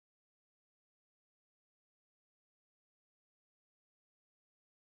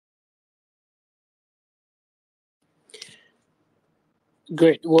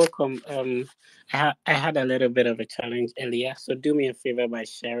Great, welcome. I had a little bit of a challenge earlier, so do me a favor by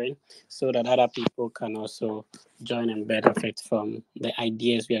sharing so that other people can also join and benefit from the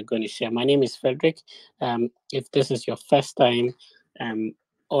ideas we are going to share. My name is Frederick. If this is your first time um,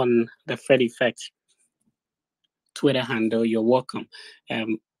 on the Fred Effect Twitter handle, you're welcome.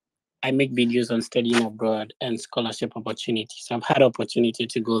 Um, I make videos on studying abroad and scholarship opportunities. I've had opportunity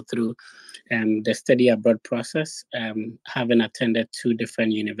to go through the study abroad process, having attended two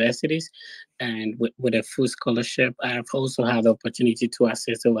different universities, and with a full scholarship. I've also had the opportunity to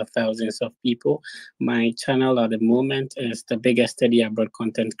assist over thousands of people. My channel at the moment is the biggest study abroad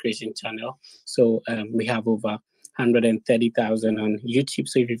content creation channel. So we have over 130,000 on YouTube.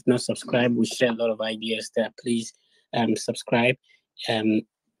 So if you've not subscribed, we share a lot of ideas there. Please subscribe. Um,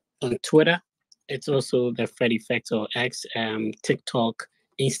 on Twitter, it's also the Fred Effect or X, TikTok,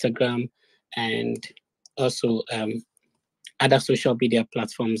 Instagram, and also other social media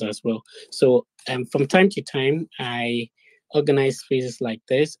platforms as well. So from time to time, I organize spaces like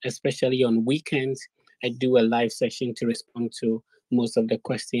this, especially on weekends. I do a live session to respond to most of the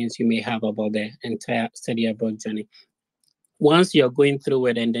questions you may have about the entire study abroad journey. Once you're going through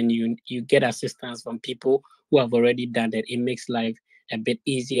it and then you get assistance from people who have already done it, it makes life a bit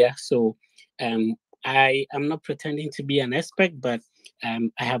easier. So um, I am not pretending to be an expert, but I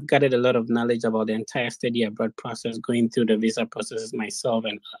have gathered a lot of knowledge about the entire study abroad process, going through the visa processes myself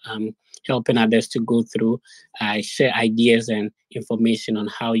and helping others to go through. I share ideas and information on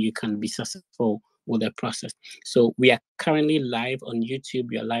how you can be successful with the process. So we are currently live on YouTube,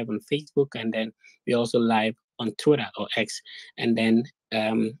 we are live on Facebook, and then we're also live on Twitter or X, and then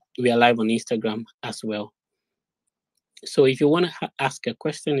we are live on Instagram as well. So if you want to ask a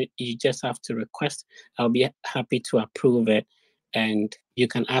question, you just have to request. I'll be happy to approve it, and you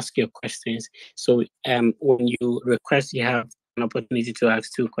can ask your questions. So when you request, you have an opportunity to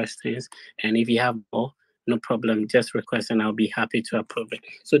ask two questions, and if you have more, no problem, just request and I'll be happy to approve it.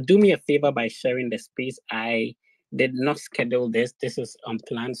 So do me a favor by sharing the space. I did not schedule this. This is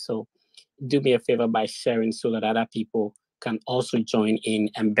unplanned, so do me a favor by sharing so that other people can also join in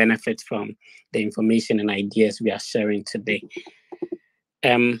and benefit from the information and ideas we are sharing today.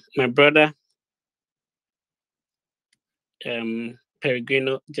 My brother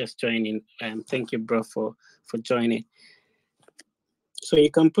Peregrino just joining. Thank you, bro, for joining. So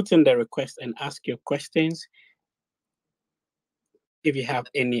you can put in the request and ask your questions if you have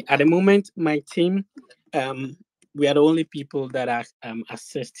any. At the moment, my team, we are the only people that are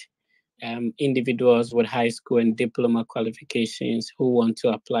assist individuals with high school and diploma qualifications who want to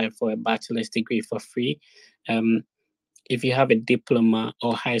apply for a bachelor's degree for free. Um, if you have a diploma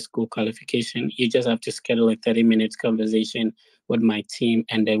or high school qualification, you just have to schedule a 30-minute conversation with my team,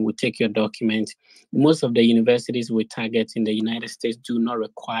 and then we'll take your documents. Most of the universities we target in the United States do not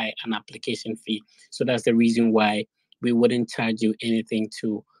require an application fee. So that's the reason why we wouldn't charge you anything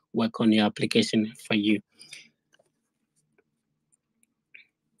to work on your application for you.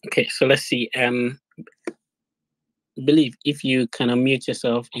 Okay, so let's see. Believe, if you can unmute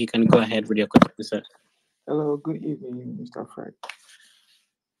yourself, you can go ahead with your question, sir. Hello, good evening, Mr. Fred.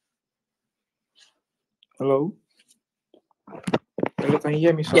 Hello? Hello, can you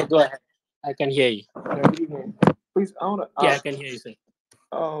hear me, sir? Yeah, go ahead. I can hear you. Good evening. Please, I want to Yeah, I ask. can hear you, sir.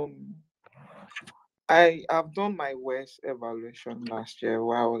 I have done my West evaluation last year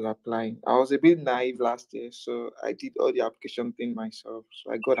while I was applying. I was a bit naive last year, so I did all the application thing myself.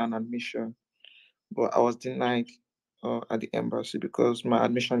 So I got an admission, but I was denied at the embassy because my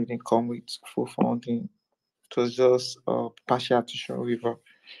admission didn't come with full funding. It was just partial tuition waiver.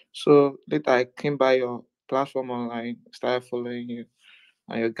 So later I came by your platform online, started following you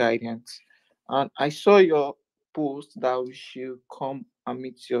and your guidance. And I saw your post that we should come and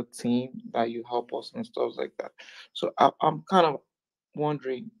meet your team, that you help us and stuff like that. So I'm kind of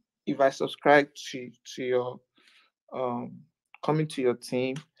wondering if I subscribe to your um coming to your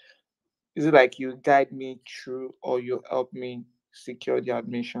team, is it like you guide me through or you help me secure the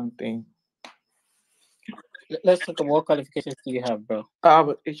admission thing? Let's talk about what qualifications do you have, bro? I have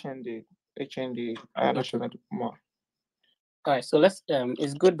HND, I national diploma. All right, so let's.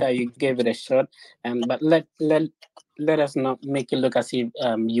 It's good that you gave it a shot, but let us not make it look as if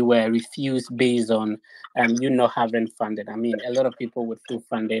you were refused based on you not having funding. I mean, a lot of people with full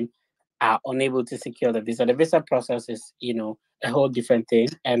funding are unable to secure the visa. The visa process is, a whole different thing,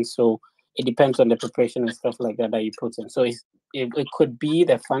 and so it depends on the preparation and stuff like that you put in. So it could be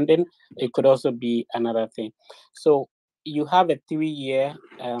the funding, it could also be another thing. So you have a 3-year.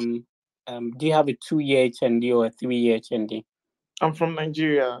 Do you have a 2-year HND or a 3-year HND? I'm from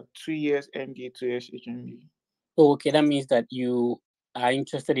Nigeria, 2 years ND, 2 years HND. Oh, okay, that means that you are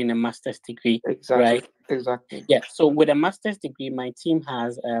interested in a master's degree, Exactly. right? Exactly. Yeah. So with a master's degree, my team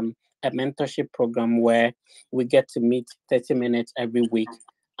has a mentorship program where we get to meet 30 minutes every week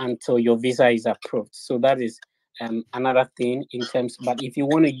until your visa is approved. So that is another thing in terms. But if you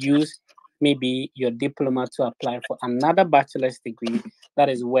want to use maybe your diploma to apply for another bachelor's degree, that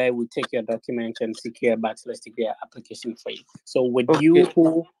is where we take your document and secure a bachelor's degree application for you. So with Okay. you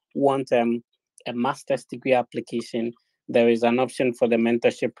who want a master's degree application, there is an option for the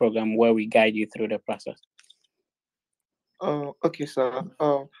mentorship program where we guide you through the process. Okay, sir.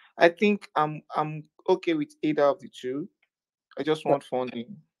 I think I'm okay with either of the two. I just want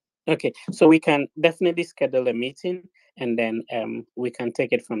funding. Okay, so we can definitely schedule a meeting and then we can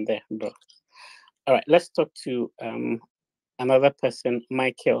take it from there, bro. All right, let's talk to another person,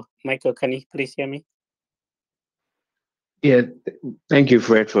 Michael. Michael, can you please hear me? Yeah, thank you,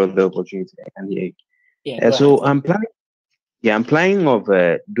 Fred, for the opportunity. I can hear you. Yeah, go ahead. So I'm planning. Yeah, I'm planning of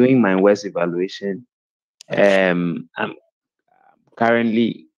doing my West evaluation. Okay. I'm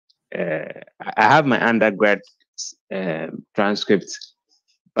currently. I have my undergrad transcript,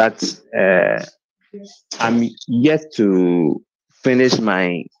 but I'm yet to finish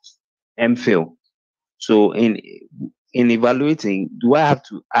my MPhil. So in evaluating, do I have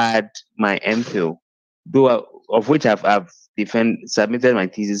to add my MPhil? Do I, of which I've submitted my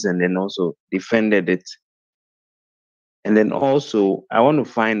thesis and then also defended it. And then also I want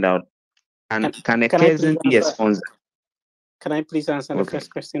to find out, Can can a can I please cousin be a answer? sponsor? Can I please answer the Okay,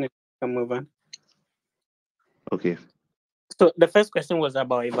 first question and we can move on? okay. So the first question was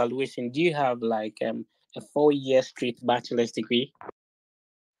about evaluation. Do you have like a 4 year straight bachelor's degree?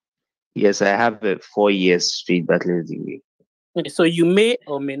 Yes, I have a 4 years straight bachelor's degree. Okay, so you may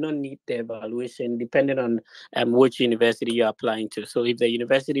or may not need the evaluation depending on which university you're applying to. So if the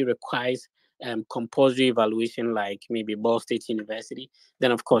university requires compulsory evaluation, like maybe Ball State University,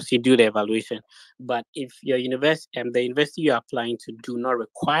 then of course you do the evaluation. But if your university the university you're applying to do not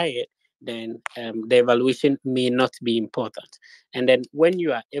require it, then the evaluation may not be important. And then when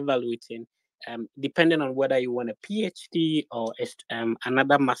you are evaluating, depending on whether you want a PhD or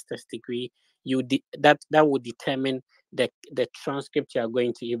another master's degree, that will determine the transcript you are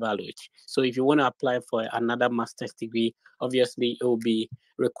going to evaluate. So if you want to apply for another master's degree, obviously it will be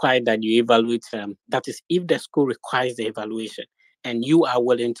required that you evaluate. That is, if the school requires the evaluation and you are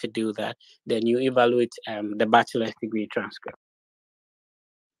willing to do that, then you evaluate the bachelor's degree transcript.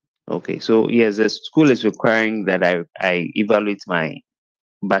 Okay, so yes, the school is requiring that I evaluate my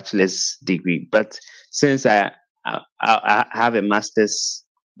bachelor's degree, but since I have a master's,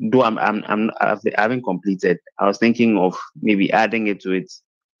 though I haven't completed, I was thinking of maybe adding it to it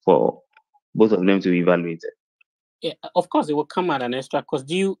for both of them to be evaluated. Yeah, of course, it will come at an extra cost.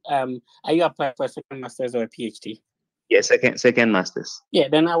 Do you are you applying for a second master's or a PhD? Yeah, second master's. Yeah,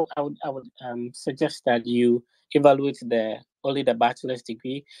 then I would suggest that you evaluate the only the bachelor's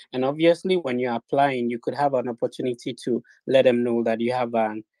degree, and obviously when you're applying, you could have an opportunity to let them know that you have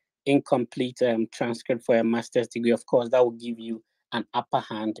an incomplete transcript for a master's degree. Of course, that will give you an upper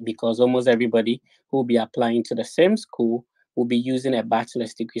hand because almost everybody who will be applying to the same school will be using a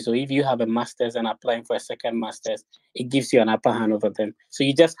bachelor's degree. So if you have a master's and applying for a second master's, it gives you an upper hand over them. So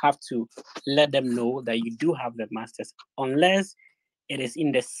you just have to let them know that you do have the master's, unless it is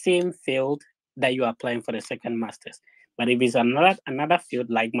in the same field that you are applying for the second master's. But if it's another field,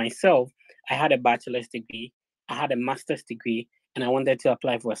 like myself, I had a bachelor's degree, I had a master's degree, and I wanted to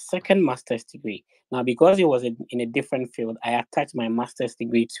apply for a second master's degree. Now, because it was in a different field, I attached my master's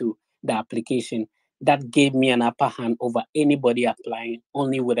degree to the application. That gave me an upper hand over anybody applying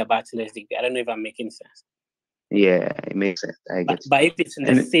only with a bachelor's degree. I don't know if I'm making sense. Yeah, it makes sense. I But get it. but if it's in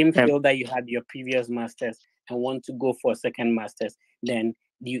the And same field that you had your previous masters and want to go for a second masters, then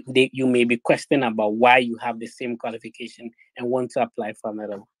you may be questioned about why you have the same qualification and want to apply for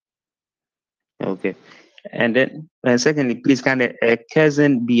another one. okay, and then secondly, please, can a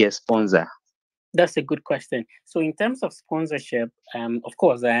cousin be a sponsor? That's a good question. So in terms of sponsorship, of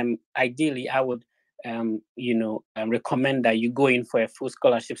course, ideally I would recommend that you go in for a full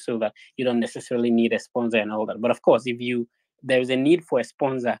scholarship so that you don't necessarily need a sponsor and all that. But of course, if there is a need for a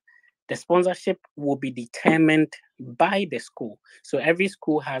sponsor, the sponsorship will be determined by the school. So every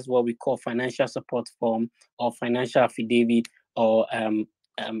school has what we call financial support form or financial affidavit or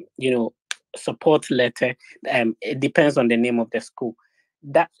support letter. It depends on the name of the school.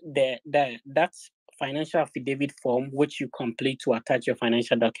 That financial affidavit form which you complete to attach your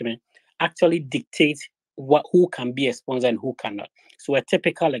financial document actually dictates who can be a sponsor and who cannot. So a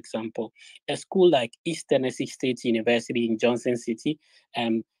typical example, a school like East Tennessee State University in Johnson City,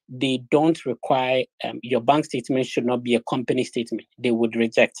 they don't require your bank statement should not be a company statement. They would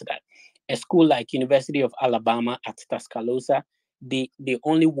reject that. A school like University of Alabama at Tuscaloosa, they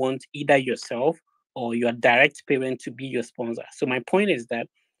only want either yourself or your direct parent to be your sponsor. So my point is that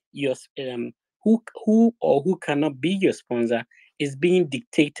your who cannot be your sponsor is being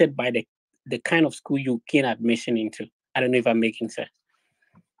dictated by the kind of school you gain admission into. I don't know if I'm making sense.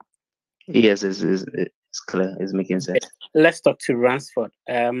 Yes, it's clear. It's making sense. Let's talk to Ransford.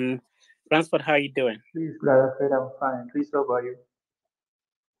 Ransford, how are you doing? Please, brother Fred, I'm fine. Please, how about you?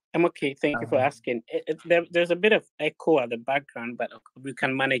 I'm okay. Thank you for asking. There's a bit of echo at the background, but we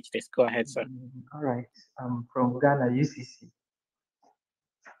can manage this. Go ahead, sir. All right. I'm from Ghana, UCC.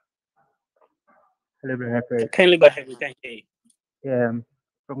 Hello, brother Fred. Kindly go ahead. We can hear you. Yeah,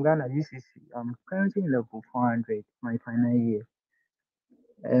 from Ghana, UCC. I'm currently in level 400, my final year.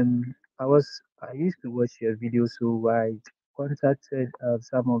 I used to watch your videos, so I contacted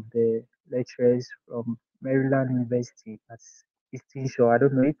some of the lecturers from Maryland University at Eastern Shore. I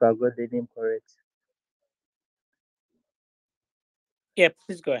don't know if I got the name correct. Yeah,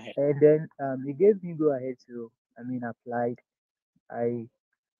 please go ahead. And then he gave me go ahead to, applied. I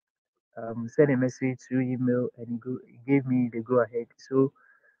sent a message through email and he gave me the go ahead. So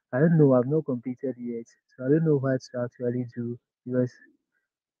I don't know, I've not completed yet. So I don't know what to actually do because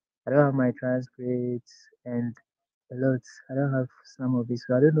I don't have my transcripts and a lot. I don't have some of it.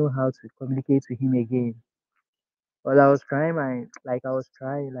 So I don't know how to communicate with him again. But I was trying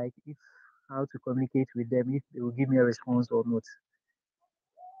like if how to communicate with them if they will give me a response or not.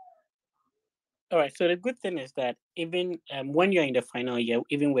 All right. So the good thing is that even when you're in the final year,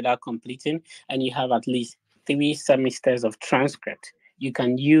 even without completing, and you have at least 3 semesters of transcript, you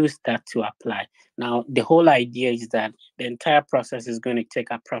can use that to apply. Now, the whole idea is that the entire process is going to take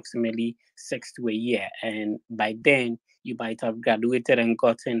approximately 6 to a year, and by then you might have graduated and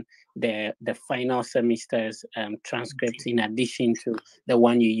gotten the final semester's transcripts in addition to the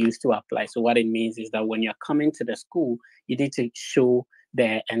one you used to apply. So what it means is that when you're coming to the school, you need to show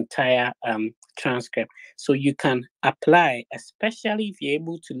the entire transcript so you can apply, especially if you're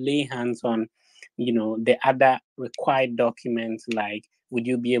able to lay hands on the other required documents, like would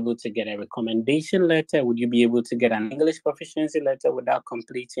you be able to get a recommendation letter, would you be able to get an English proficiency letter without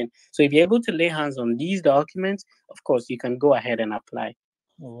completing. So if you're able to lay hands on these documents, of course you can go ahead and apply.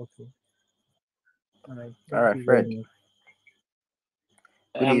 Oh, okay. All right. All Thank right, you very Fred. much.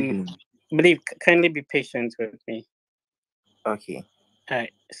 Good evening. Believe, kindly be patient with me. Okay. All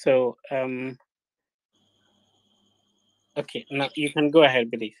right, so okay, now you can go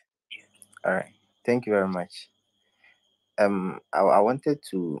ahead, Believe. All right. Thank you very much. I wanted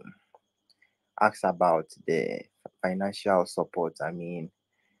to ask about the financial support. I mean,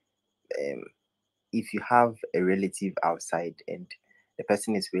 um, if you have a relative outside and the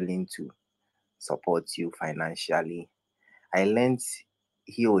person is willing to support you financially, I learned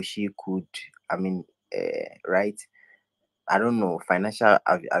he or she could, I mean, write, I don't know, financial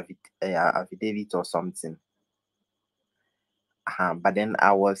affidavit or something. But then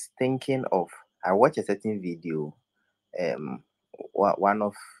I was thinking of, I watched a certain video, um, one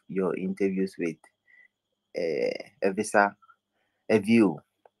of your interviews with a visa, a view,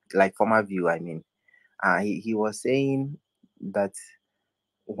 like former view, I mean. He was saying that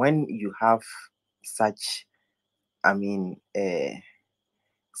when you have such, I mean,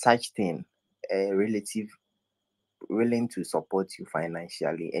 such thing, a relative willing to support you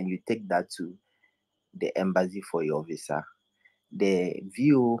financially, and you take that to the embassy for your visa, the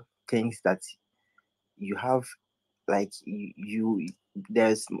view thinks that you have like you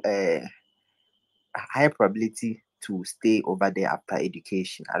there's a high probability to stay over there after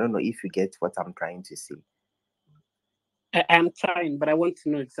education. I don't know if you get what I'm trying to say. I'm trying, but I want to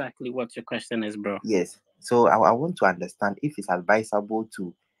know exactly what your question is, bro. Yes. So I want to understand if it's advisable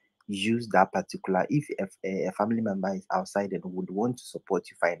to use that particular, if a family member is outside and would want to support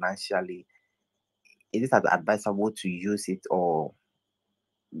you financially, is it advisable to use it, or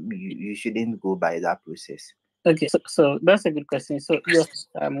you shouldn't go by that process? Okay, so that's a good question. So yes,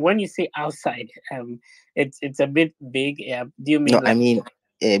 when you say outside, it's a bit big. Do you No, mean I like? mean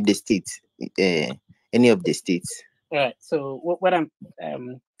the states, any of the states. All right. So what I'm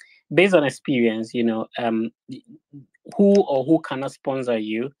based on experience, who or who cannot sponsor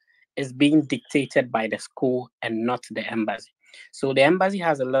you is being dictated by the school and not the embassy. So the embassy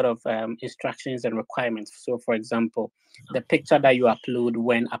has a lot of instructions and requirements. So, for example, the picture that you upload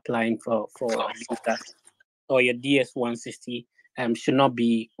when applying for a visa or your DS-160 should not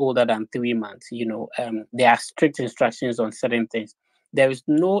be older than 3 months. There are strict instructions on certain things. There is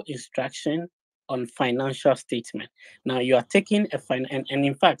no instruction on financial statement. Now you are taking and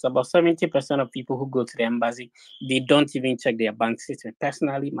in fact, about 70% of people who go to the embassy, they don't even check their bank statement.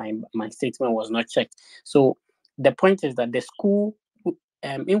 Personally, my statement was not checked. So the point is that the school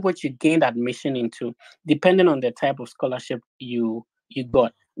in which you gained admission into, depending on the type of scholarship you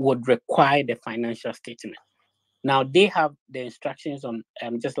got, would require the financial statement. Now they have the instructions on,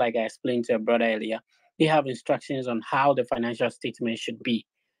 just like I explained to a brother earlier, they have instructions on how the financial statement should be.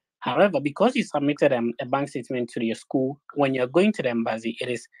 However, because you submitted a bank statement to your school, when you're going to the embassy, it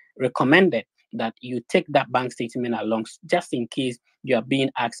is recommended that you take that bank statement along just in case you are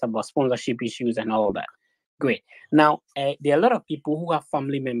being asked about sponsorship issues and all that. Great. Now, there are a lot of people who have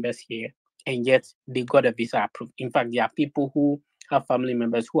family members here and yet they got a visa approved. In fact, there are people who have family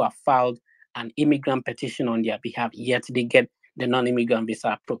members who have filed an immigrant petition on their behalf, yet they get the non-immigrant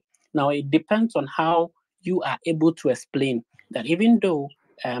visa approved. Now, it depends on how you are able to explain that even though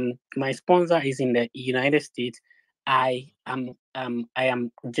my sponsor is in the United States, I am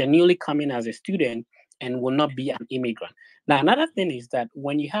genuinely coming as a student and will not be an immigrant. Now, another thing is that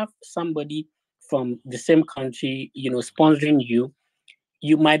when you have somebody from the same country, sponsoring you,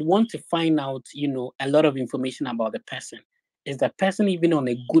 you might want to find out, a lot of information about the person. Is the person even on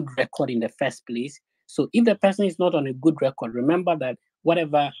a good record in the first place? So if the person is not on a good record, remember that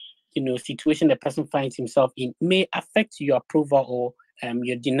whatever situation the person finds himself in may affect your approval or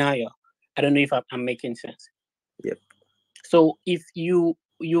your denial. I don't know if I'm making sense. Yep. So if you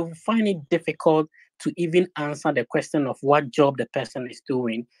find it difficult to even answer the question of what job the person is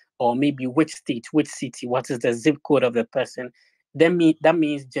doing, or maybe which state, which city, what is the zip code of the person, then that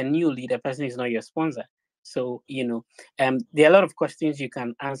means genuinely the person is not your sponsor. So there are a lot of questions you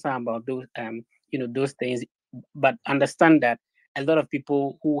can answer about those those things, but understand that a lot of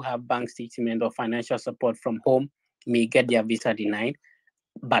people who have bank statement or financial support from home may get their visa denied,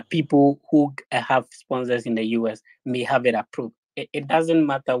 but people who have sponsors in the US may have it approved. It doesn't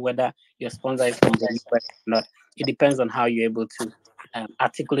matter whether your sponsor is from the US or not. It depends on how you're able to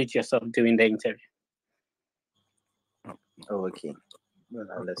articulate yourself during the interview. Oh, okay. Well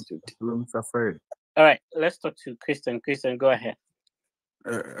understood. Mr. Fred. All right, let's talk to Christian. Christian, go ahead.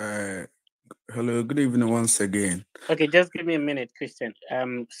 Hello, good evening once again. Okay, just give me a minute, Christian.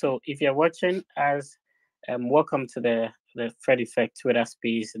 So if you're watching us, welcome to the Fred Effect Twitter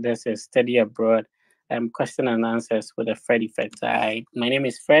space. This is Study Abroad, question and answers with the Fred Effect. My name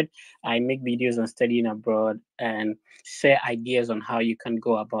is Fred. I make videos on studying abroad and share ideas on how you can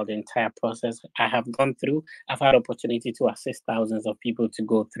go about the entire process. I've had opportunity to assist thousands of people to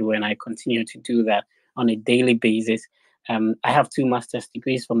go through, and I continue to do that on a daily basis. I have 2 master's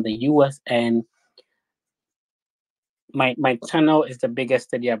degrees from the US, and my channel is the biggest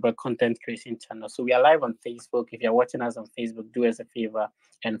study abroad content creation channel. So we are live on Facebook. If you're watching us on Facebook, do us a favor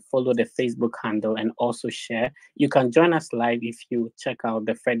and follow the Facebook handle and also share. You can join us live if you check out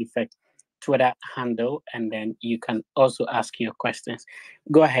the Fred Effect Twitter handle, and then you can also ask your questions.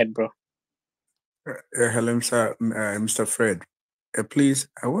 Go ahead, bro. Hello, Mr. Fred. Please,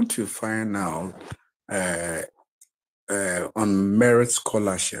 I want to find out on merit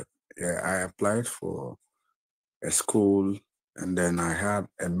scholarship. Yeah, I applied for a school, and then I had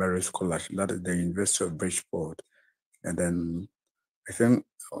a merit scholarship. That is the University of Bridgeport. And then I think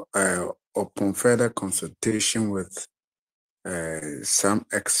upon further consultation with some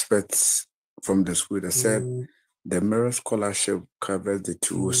experts from the school, they said the merit scholarship covers the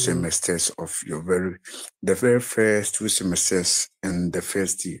 2 semesters of the very first 2 semesters in the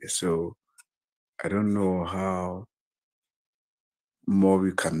first year. So I don't know how more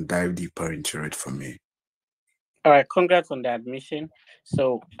we can dive deeper into it for me. All right, congrats on the admission.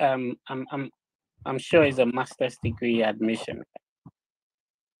 So I'm sure it's a master's degree admission.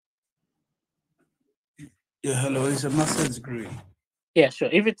 Yeah, hello, it's a master's degree. Yeah, sure.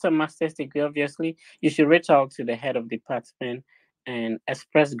 If it's a master's degree, obviously, you should reach out to the head of department and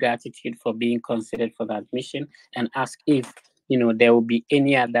express gratitude for being considered for the admission and ask if there will be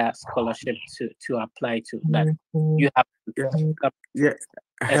any other scholarship to apply to that you have. Yeah.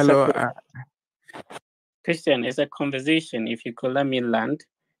 Hello. Christian, it's a conversation. If you could let me land,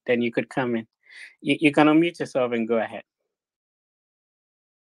 then you could come in. You can unmute yourself and go ahead.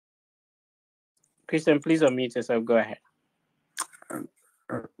 Christian, please unmute yourself. Go ahead.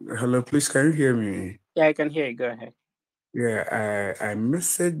 Hello, please, can you hear me? Yeah, I can hear you. Go ahead. Yeah, I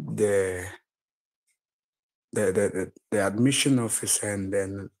messaged the admission officer, and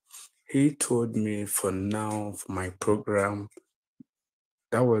then he told me for now for my program,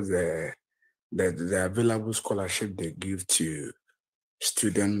 that was the available scholarship they give to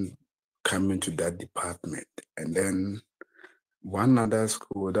students coming to that department. And then one other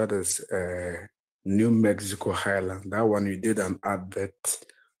school, that is New Mexico Highland. That one, you did an advert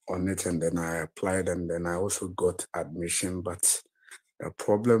on it, and then I applied, and then I also got admission. But the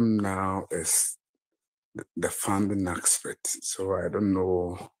problem now is the funding aspect. So I don't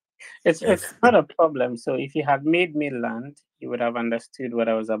know It's if not a problem. So if you had made me land, you would have understood what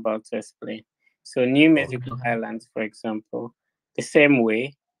I was about to explain. So New Mexico Highlands, for example, the same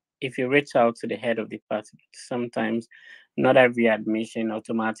way, if you reach out to the head of department, sometimes not every admission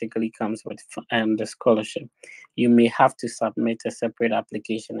automatically comes with the scholarship. You may have to submit a separate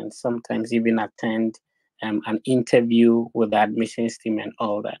application and sometimes even attend an interview with the admissions team and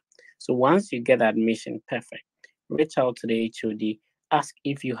all that. So once you get admission, perfect. Reach out to the HOD, ask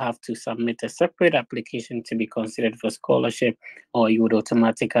if you have to submit a separate application to be considered for scholarship or you would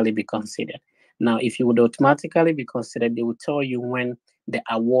automatically be considered. Now, if you would automatically be considered, they will tell you when the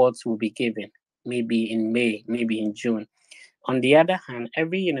awards will be given, maybe in May, maybe in June. On the other hand,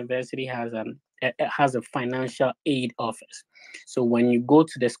 every university has a financial aid office. So when you go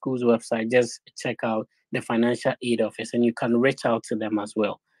to the school's website, just check out the financial aid office and you can reach out to them as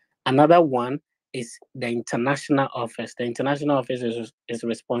well. Another one is the international office. The international office is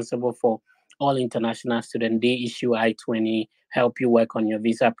responsible for all international students. They issue I-20, help you work on your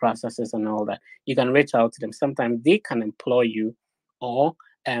visa processes and all that. You can reach out to them. Sometimes they can employ you or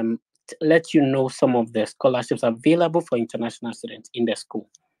let you know some of the scholarships available for international students in the school.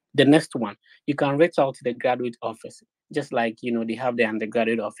 The next one, you can reach out to the graduate office. Just like, they have the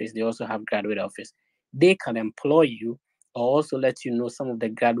undergraduate office, they also have graduate office. They can employ you or also let you know some of the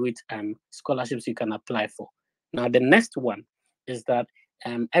graduate scholarships you can apply for. Now, the next one is that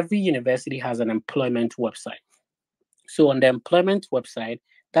every university has an employment website. So on the employment website,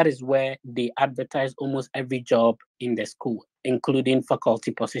 that is where they advertise almost every job in the school, including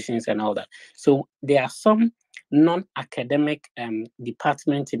faculty positions and all that. So there are some non-academic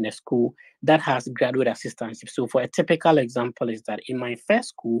departments in the school that has graduate assistantship. So for a typical example is that in my first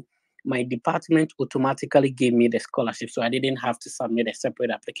school, my department automatically gave me the scholarship, so I didn't have to submit a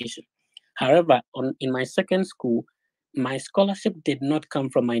separate application. However, in my second school, my scholarship did not come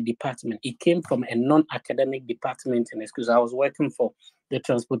from my department. It came from a non-academic department in the school. So I was working for the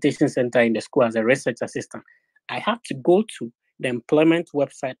transportation center in the school as a research assistant. I had to go to the employment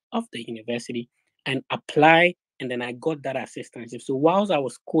website of the university and apply, and then I got that assistantship. So whilst I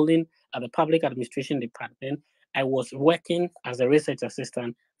was schooling at the public administration department, I was working as a research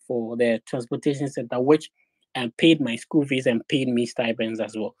assistant for the transportation center, which paid my school fees and paid me stipends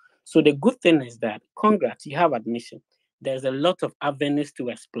as well. So the good thing is that, congrats, you have admission. There's a lot of avenues to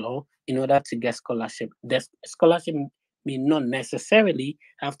explore in order to get scholarship. The scholarship may not necessarily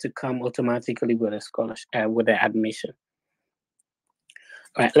have to come automatically with a scholarship, with the admission.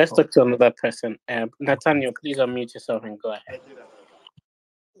 All right, let's talk to another person. Nathaniel, please unmute yourself and go ahead.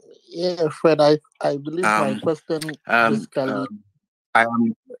 Yeah, Fred, I believe my question basically. I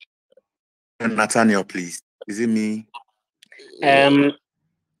am Nathaniel, please. Is it me?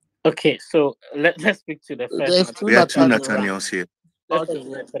 Okay, so let's speak to the first. There's two We have two Nathaniel. Nathaniels here. Okay.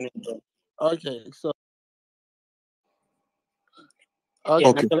 Nathaniel. Okay, so Yeah,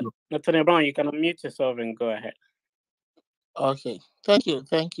 okay. Nathaniel Brown, you can unmute yourself and go ahead. Okay, thank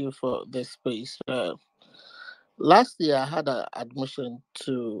you for the space. Last year I had an admission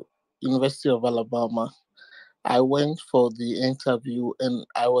to University of Alabama. I went for the interview and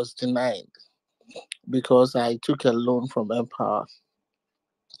I was denied because I took a loan from Empower.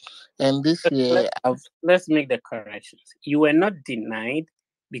 And this year Let's make the corrections. You were not denied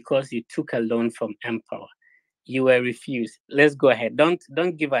because you took a loan from Empower. You were refused. Let's go ahead.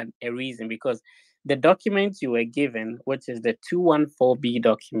 Don't give a reason, because the document you were given, which is the 214B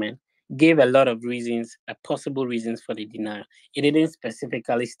document, gave a lot of reasons, possible reasons for the denial. It didn't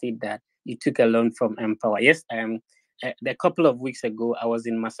specifically state that you took a loan from Empower. Yes, a couple of weeks ago, I was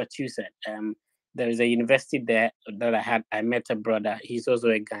in Massachusetts. There is a university there that I met a brother. He's also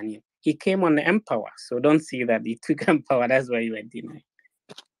a Ghanaian. He came on the Empower, so don't see that he took Empower. That's why you were denied.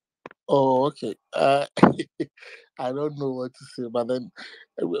 Oh, okay. I don't know what to say, but then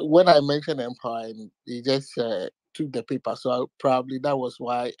when I mentioned Empire, he just took the paper, so probably that was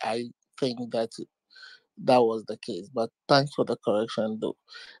why I think that was the case. But thanks for the correction, though.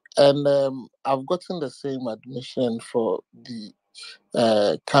 And I've gotten the same admission for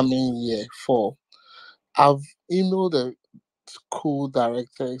the coming year. I've emailed the school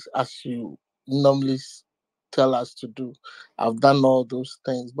directors as you normally tell us to do. I've done all those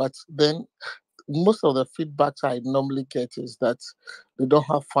things, but then most of the feedbacks I normally get is that they don't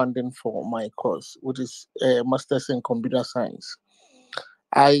have funding for my course, which is Masters in Computer Science.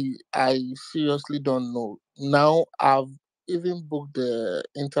 I seriously don't know. Now I've even booked the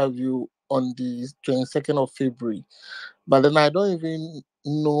interview on the 22nd of February, but then I don't even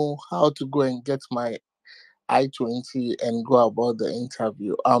know how to go and get my I-20 and go about the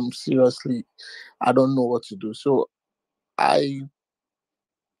interview. Seriously, I don't know what to do. So I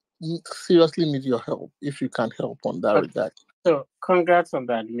seriously need your help if you can help on that Okay. regard. So congrats on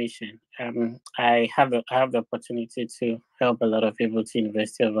the admission. I have the opportunity to help a lot of people to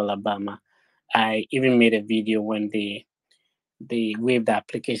University of Alabama. I even made a video when they waived the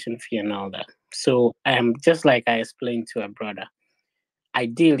application fee and all that. So just like I explained to a brother,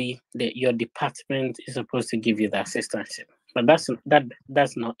 ideally your department is supposed to give you the assistantship, but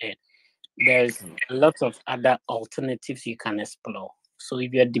that's not it. There's lots of other alternatives you can explore. So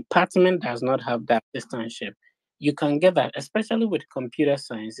if your department does not have that assistantship, you can get that, especially with computer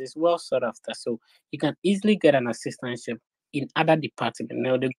science. It's well sought after. So you can easily get an assistantship in other departments.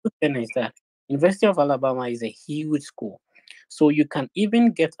 Now the good thing is that University of Alabama is a huge school. So you can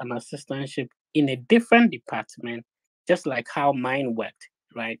even get an assistantship in a different department, just like how mine worked,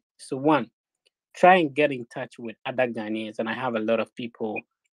 right? So one, try and get in touch with other Ghanaians, and I have a lot of people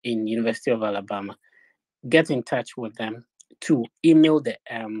in University of Alabama. Get in touch with them. Two, email the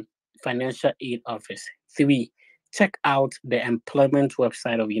financial aid office. Three, check out the employment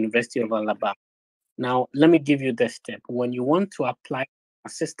website of University of Alabama. Now, let me give you this step. When you want to apply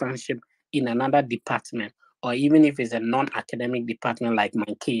assistantship in another department, or even if it's a non-academic department like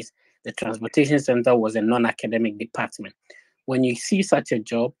my case, the transportation center was a non-academic department. When you see such a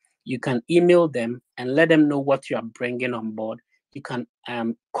job, you can email them and let them know what you are bringing on board. You can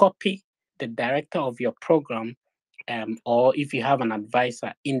copy the director of your program, or if you have an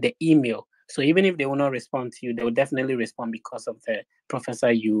advisor, in the email. So even if they will not respond to you, they will definitely respond because of the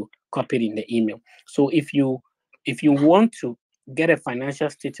professor you copied in the email. So if you want to get a financial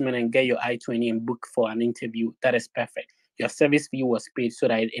statement and get your I-20 and book for an interview, that is perfect. Your service fee was paid so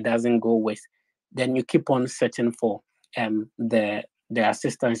that it doesn't go waste. Then you keep on searching for the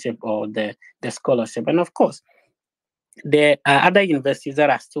assistantship or the scholarship. And of course, there are other universities that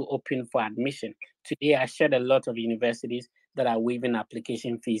are still open for admission. Today, I shared a lot of universities that are waiving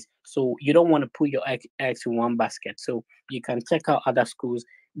application fees. So you don't want to put your eggs in one basket. So you can check out other schools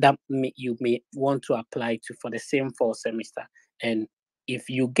that you may want to apply to for the same fall semester. And if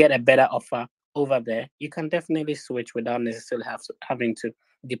you get a better offer over there, you can definitely switch without necessarily having to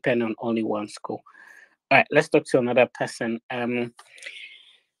depend on only one school. All right, let's talk to another person.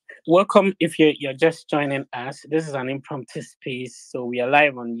 Welcome if you're just joining us. This is an impromptu space. So we are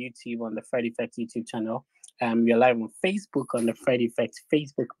live on YouTube on the Fred Effect YouTube channel. We are live on Facebook on the Fred Effect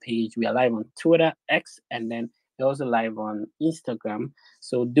Facebook page. We are live on Twitter, X, and then we're also live on Instagram.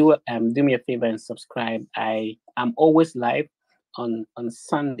 So do me a favor and subscribe. I am always live on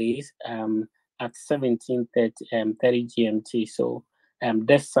Sundays at 17:30 GMT. So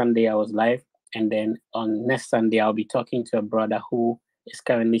this Sunday I was live, and then on next Sunday I'll be talking to a brother who is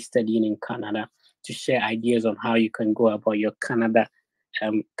currently studying in Canada to share ideas on how you can go about your Canada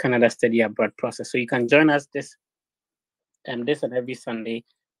study abroad process. So you can join us this and every Sunday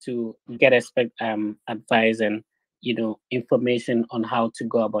to get advice and information on how to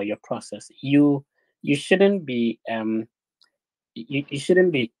go about your process. You shouldn't be you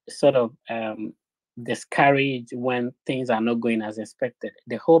shouldn't be sort of discouraged when things are not going as expected.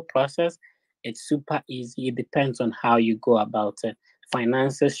 The whole process, it's super easy. It depends on how you go about it.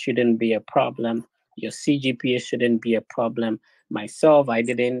 Finances shouldn't be a problem. Your CGPA shouldn't be a problem. Myself, I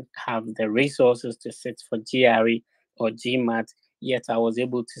didn't have the resources to sit for GRE or GMAT, yet I was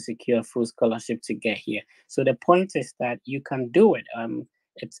able to secure full scholarship to get here. So the point is that you can do it.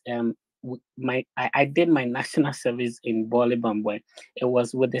 It's I did my national service in Bolibambwe. It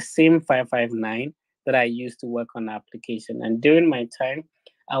was with the same 559 that I used to work on the application. And during my time,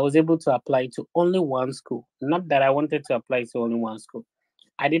 I was able to apply to only one school. Not that I wanted to apply to only one school.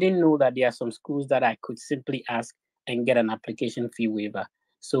 I didn't know that there are some schools that I could simply ask and get an application fee waiver.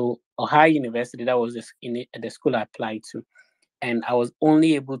 So Ohio University, that was the school I applied to, and I was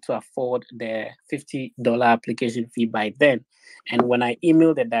only able to afford the $50 application fee by then. And when I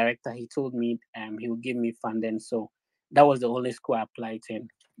emailed the director, he told me he would give me funding. So that was the only school I applied to. And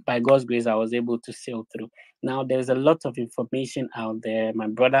by God's grace, I was able to sail through. Now there's a lot of information out there. My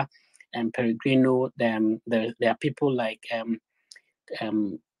brother and Peregrino, there are people like um,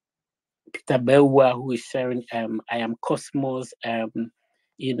 Peter Belwa, who is sharing I Am Cosmos, Nana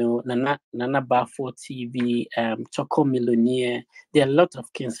Bafo TV, Choco Millionaire. There are a lot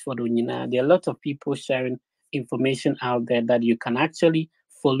of Kings for Dunyina. There are a lot of people sharing information out there that you can actually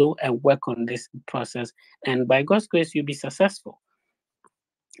follow and work on this process. And by God's grace, you'll be successful.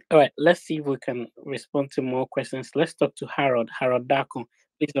 All right, let's see if we can respond to more questions. Let's talk to Harold. Harold Dako,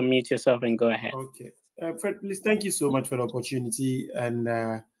 please unmute yourself and go ahead. Okay. Fred, please, thank you so much for the opportunity. And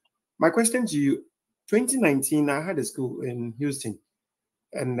my question to you, 2019, I had a school in Houston,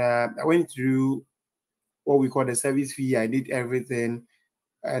 and I went through what we call the service fee. I did everything,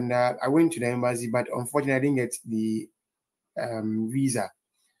 and I went to the embassy, but unfortunately, I didn't get the visa.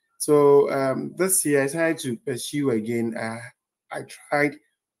 So this year, I decided to pursue again. I tried a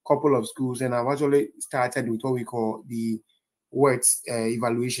couple of schools, and I've actually started with what we call the words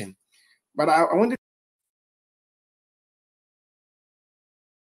evaluation. But I wanted.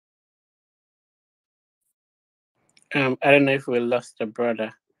 I don't know if we lost the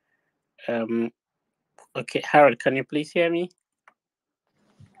brother. Okay, Harold, can you please hear me?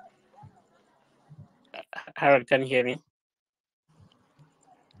 Harold, can you hear me?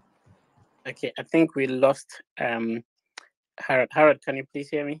 Okay, I think we lost Harold. Harold, can you please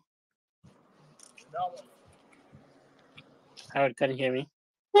hear me? Harold, can you hear me?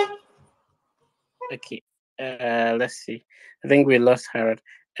 Okay. Let's see. I think we lost Harold.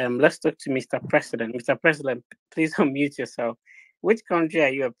 Let's talk to Mr. President. Mr. President, please unmute yourself. Which country are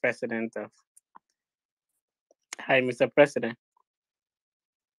you a president of? Hi, Mr. President.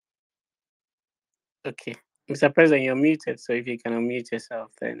 Okay. Mr. President, you're muted, so if you can unmute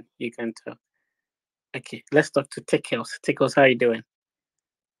yourself, then you can talk. Okay, let's talk to Tickles. Tickles, how are you doing?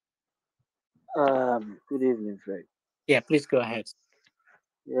 Good evening, Fred. Yeah, please go ahead.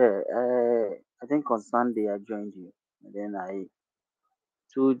 Yeah, I think on Sunday I joined you, and then I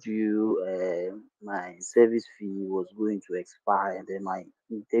told you my service fee was going to expire, and then my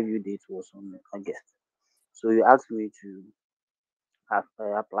interview date was on August. So you asked me to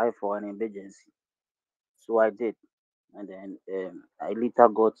apply for an emergency. So I did, and then I later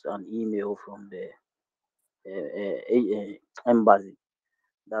got an email from the embassy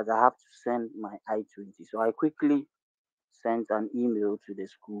that I have to send my I-20. So I quickly sent an email to the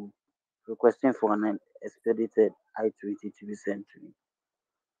school requesting for an expedited I-20 to be sent to me.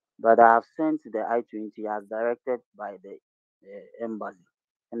 But I have sent the I-20 as directed by the embassy.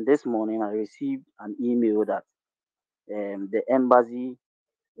 And this morning I received an email that the embassy,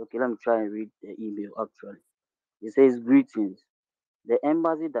 okay, let me try and read the email actually. It says, "Greetings. The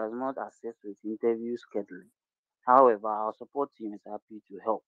embassy does not assist with interview scheduling. However, our support team is happy to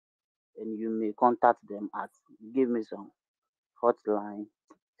help, and you may contact them at," give me some hotline,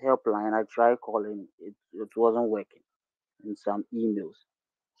 helpline. I tried calling, it wasn't working, and some emails.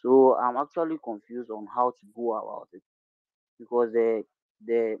 So I'm actually confused on how to go about it because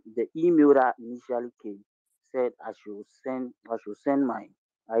the email that initially came said I should send my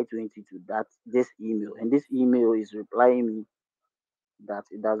I-20 to this email, and this email is replying me that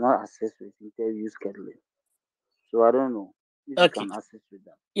it does not assist with interview scheduling. So I don't know if you Okay. can assist with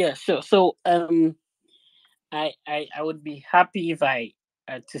that. Yeah, sure. So I would be happy if I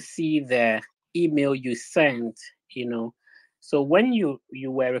to see the email you sent, you know. So when you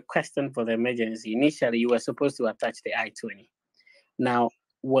were requesting for the emergency, initially you were supposed to attach the I-20. Now,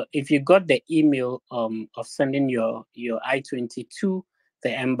 if you got the email of sending your I-20 to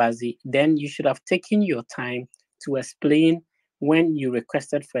the embassy, then you should have taken your time to explain when you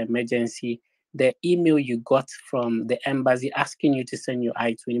requested for emergency the email you got from the embassy asking you to send your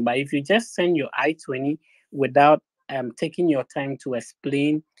I-20. But if you just send your I-20 without taking your time to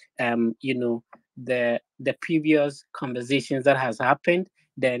explain, the previous conversations that has happened,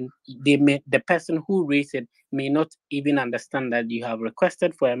 then the person who raised it may not even understand that you have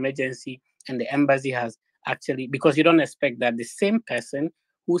requested for emergency, and the embassy has actually, because you don't expect that the same person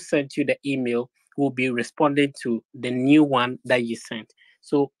who sent you the email will be responding to the new one that you sent.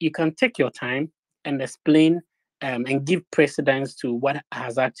 So you can take your time and explain and give precedence to what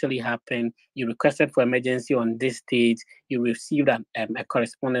has actually happened. You requested for emergency on this date. You received a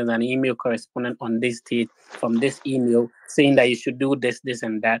correspondence, an email correspondent on this date from this email saying that you should do this, this,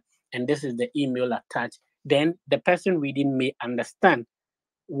 and that. And this is the email attached. Then the person reading may understand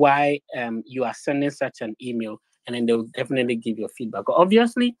why you are sending such an email, and then they'll definitely give you feedback.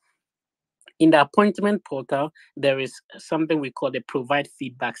 Obviously, in the appointment portal, there is something we call the provide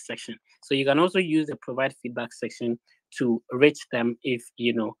feedback section. So you can also use the provide feedback section to reach them if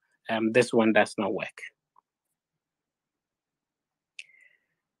this one does not work.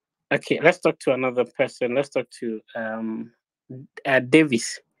 Okay, let's talk to another person. Let's talk to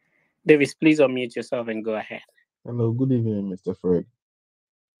Davis. Davis, please unmute yourself and go ahead. Hello, good evening, Mr. Fred.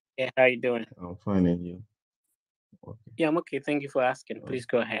 Yeah, how are you doing? I'm fine, and you? Okay. Yeah, I'm okay. Thank you for asking. Please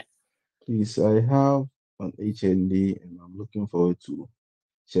go ahead. Please, I have an HND and I'm looking forward to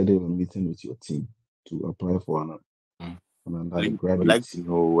schedule a meeting with your team to apply for an an Would undergraduate. like to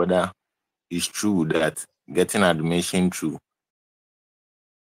know whether it's true that getting admission through.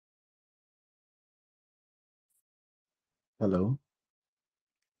 Hello?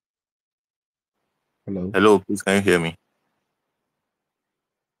 Hello? Hello, please can you hear me?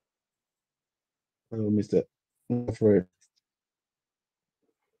 Hello, Mr. Fred.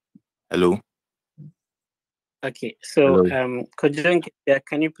 Hello, Okay, so hello. Kojong, yeah,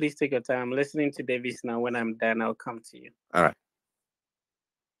 can you please take your time? I'm listening to Davis now. When I'm done, I'll come to you. All right.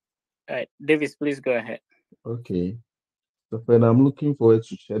 All right, Davis, please go ahead. Okay. So, Fred, I'm looking forward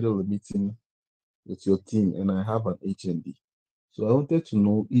to schedule a meeting with your team, and I have an HND. So, I wanted to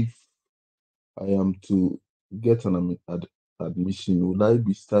know if I am to get an admission, would I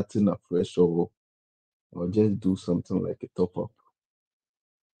be starting afresh or just do something like a top up?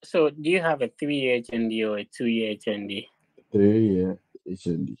 So, do you have a 3-year HND or a 2-year HND? 3-year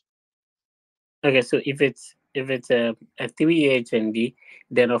HND. Okay, so if it's a 3-year HND,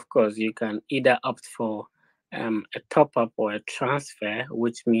 then of course you can either opt for a top up or a transfer,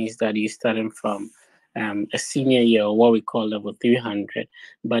 which means that you're starting from a senior year, or what we call level 300.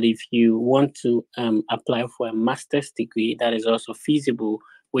 But if you want to apply for a master's degree, that is also feasible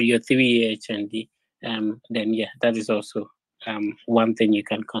with your 3-year HND. Then yeah, that is also one thing you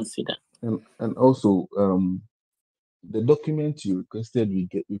can consider. And also, the document you requested we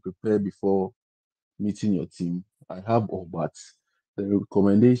prepare before meeting your team. I have all, but the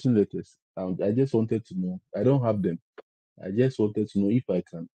recommendation letters. I just wanted to know. I don't have them. I just wanted to know if I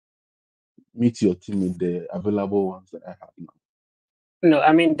can meet your team with the available ones that I have now. No,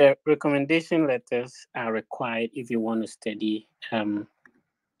 I mean the recommendation letters are required if you want to study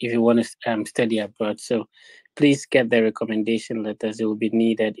study abroad. So please get the recommendation letters. It will be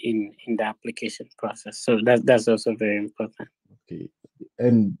needed in the application process. So that's also very important. Okay.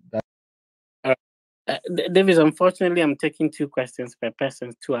 And that, Davis, unfortunately, I'm taking 2 questions per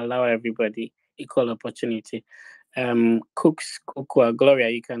person to allow everybody equal opportunity. Cooks, Kukua, Gloria,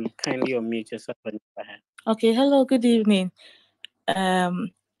 you can kindly unmute yourself and go ahead. Okay, hello, good evening.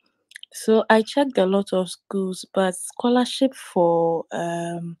 So I checked a lot of schools, but scholarship for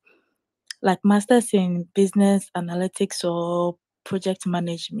like masters in business analytics or project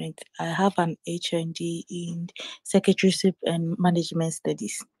management, I have an HND in secretaryship and management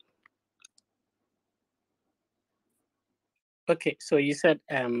studies. Okay, so you said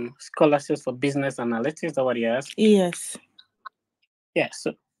scholarships for business analytics. Is that what you asked? Yes. Yeah.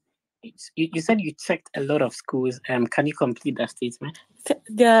 So you said you checked a lot of schools. Can you complete that statement? With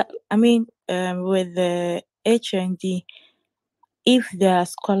the HND, if there are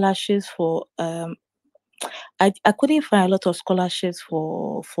scholarships for I couldn't find a lot of scholarships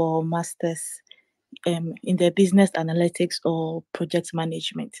for masters in the business analytics or project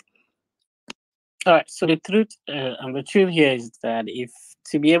management. All right. So the truth here is that if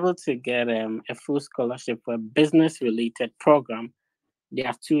to be able to get a full scholarship for a business related program, there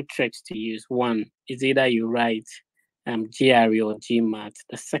are 2 tricks to use. One is either you write GRE or GMAT.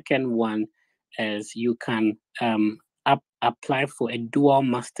 The second one is you can apply for a dual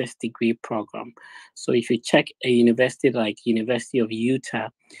master's degree program. So if you check a university like University of Utah,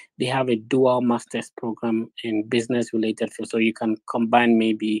 they have a dual master's program in business related field. So you can combine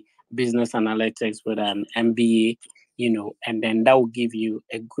maybe business analytics with an MBA, and then that will give you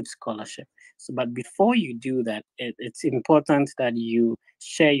a good scholarship. So, but before you do that, it's important that you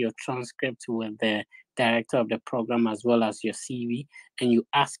share your transcript with the director of the program as well as your CV, and you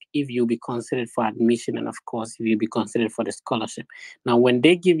ask if you'll be considered for admission, and of course, if you'll be considered for the scholarship. Now, when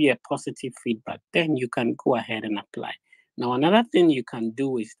they give you a positive feedback, then you can go ahead and apply. Now, another thing you can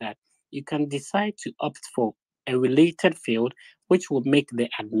do is that you can decide to opt for a related field, which will make the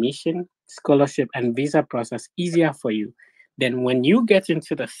admission, scholarship, and visa process easier for you. Then, when you get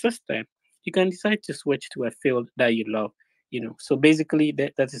into the system, you can decide to switch to a field that you love. So basically,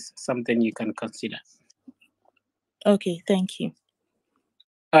 that is something you can consider. Okay, thank you.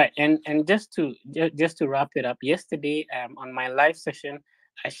 All right, and just to wrap it up, yesterday on my live session,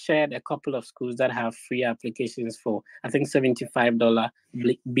 I shared a couple of schools that have free applications for I think $75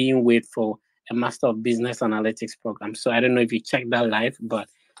 being waived for a Master of Business Analytics program. So I don't know if you checked that live, but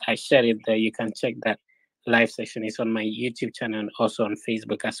I shared it there. You can check that live session. It's on my YouTube channel and also on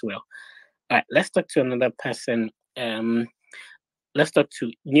Facebook as well. All right, let's talk to another person. Let's talk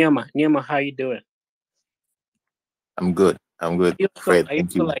to Niama. Niama, how you doing? I'm good. Fred, Are you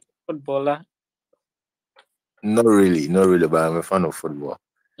thank you. like a footballer? Not really, but I'm a fan of football.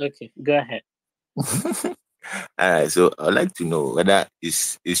 Okay, go ahead. All right, so I'd like to know whether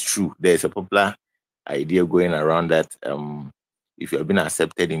it's true. There's a popular idea going around that if you have been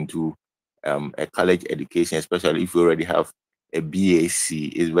accepted into a college education, especially if you already have a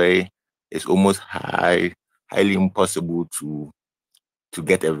BAc, it's almost highly impossible to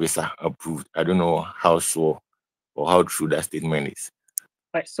get a visa approved. I don't know how sure or how true that statement is.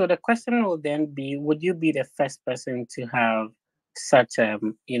 Right. So the question will then be: would you be the first person to have such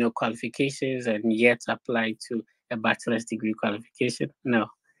qualifications and yet apply to a bachelor's degree qualification? No.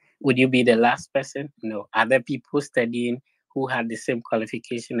 Would you be the last person? No. Are there people studying who had the same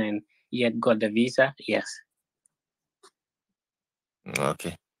qualification and yet got the visa? Yes.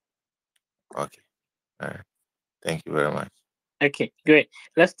 Okay. All right. Thank you very much. Okay, great.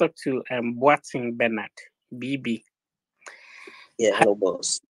 Let's talk to Watson Bernard, BB. Yeah, hello,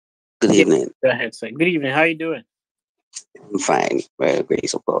 boss. Good evening. Go ahead, sir. Good evening. How are you doing? I'm fine. By the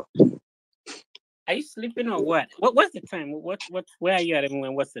grace of God. Are you sleeping or what? What's the time? Where are you at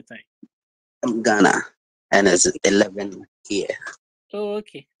and what's the time? I'm Ghana, and it's 11 here. Oh,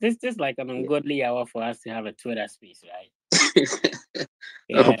 okay. This is like an ungodly hour for us to have a Twitter space, right?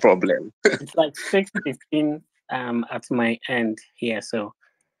 No problem. It's like 6:15 at my end here, so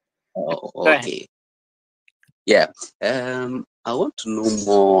Oh, go ahead. okay. Yeah. I want to know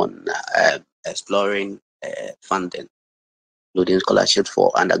more on exploring funding, including scholarships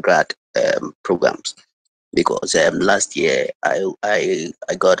for undergrad programs. Because last year I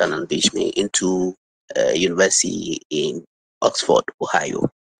got an admission into university in Oxford, Ohio,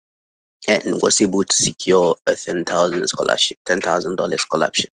 and was able to secure a $10,000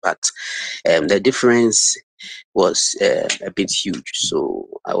 scholarship. But the difference was a bit huge, so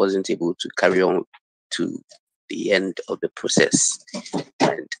I wasn't able to carry on to the end of the process.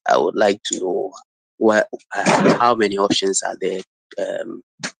 And I would like to know how many options are there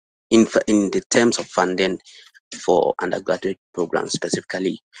in the terms of funding for undergraduate programs,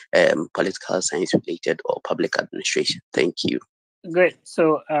 specifically political science related or public administration. Thank you. Great.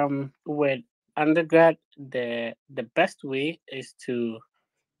 So with undergrad, the best way is to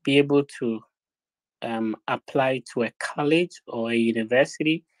be able to apply to a college or a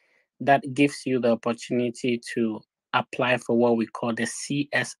university that gives you the opportunity to apply for what we call the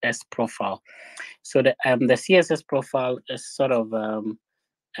CSS profile. So the CSS profile is sort of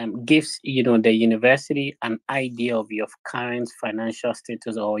gives the university an idea of your current financial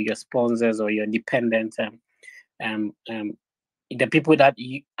status or your sponsors or your dependents, the people that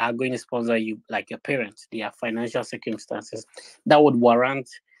you are going to sponsor you, like your parents, their financial circumstances that would warrant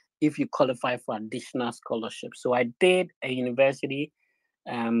if you qualify for additional scholarship. So I did a university,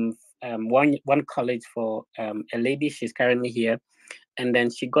 one college for a lady. She's currently here, and then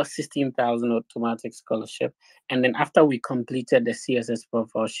she got 16,000 automatic scholarship. And then after we completed the CSS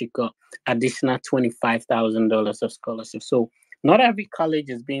profile, she got additional $25,000 of scholarship. So not every college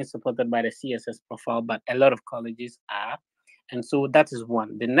is being supported by the CSS profile, but a lot of colleges are. And so that is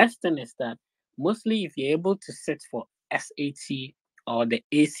one. The next thing is that mostly if you're able to sit for SAT or the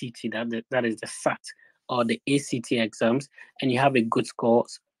ACT, that is the SAT or the ACT exams, and you have a good score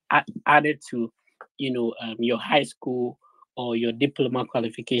added to, your high school or your diploma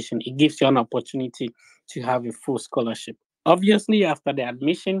qualification, it gives you an opportunity to have a full scholarship. Obviously, after the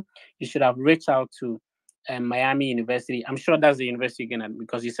admission, you should have reached out to Miami University. I'm sure that's the university you're gonna,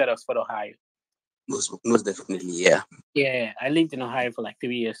 because you said Oxford, Ohio. Most definitely, yeah. Yeah, I lived in Ohio for like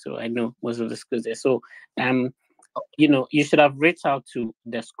 3 years, so I know most of the schools there. So, you should have reached out to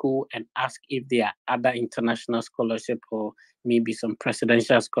the school and ask if there are other international scholarship or maybe some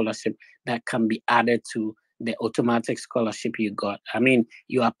presidential scholarship that can be added to the automatic scholarship you got. I mean,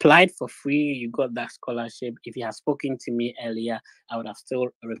 you applied for free, you got that scholarship. If you had spoken to me earlier, I would have still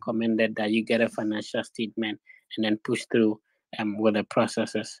recommended that you get a financial statement and then push through with the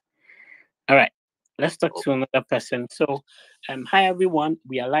processes. All right. Let's talk to another person. So, hi everyone.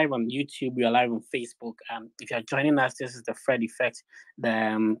 We are live on YouTube. We are live on Facebook. If you're joining us, this is the Fred Effect,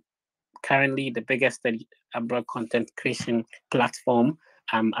 the currently the biggest study abroad content creation platform.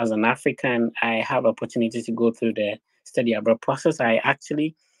 As an African, I have opportunity to go through the study abroad process. I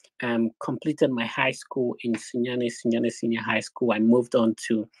actually completed my high school in Sunyani Senior High School. I moved on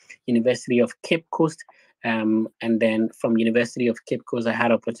to University of Cape Coast. And then from University of Cape Coast, I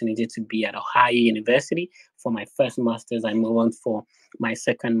had opportunity to be at Ohio University for my first master's. I moved on for my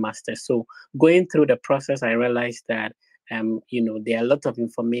second master's. So going through the process, I realized that there are a lot of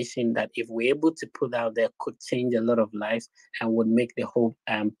information that if we're able to put out there could change a lot of lives and would make the whole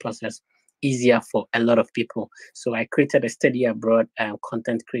process easier for a lot of people. So I created a study abroad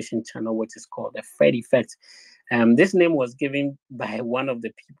content creation channel, which is called the Fred Effect. This name was given by one of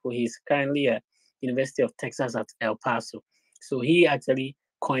the people. He's currently at University of Texas at El Paso. So he actually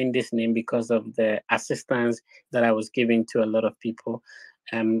coined this name because of the assistance that I was giving to a lot of people.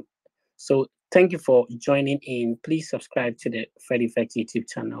 So thank you for joining in. Please subscribe to the Fred Effect YouTube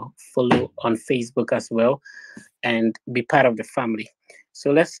channel. Follow on Facebook as well, and be part of the family.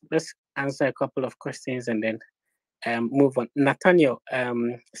 So let's answer a couple of questions and then move on. Nathaniel,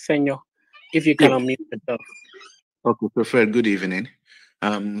 Senor, if you can Yeah. unmute yourself. Okay, so Fred, good evening.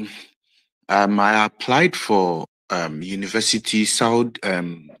 I applied for the University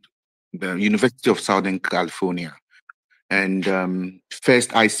of Southern California. And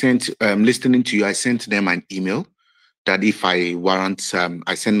first, I sent, listening to you, I sent them an email that if I warrant,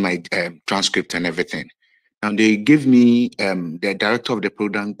 I send my transcript and everything. Now they give me, the director of the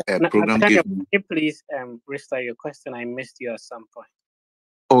program Nathaniel, gave me. can you please restart your question? I missed you at some point.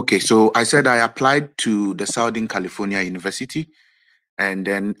 Okay, so I said I applied to the Southern California University. And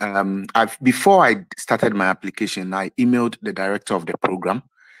then before I started my application, I emailed the director of the program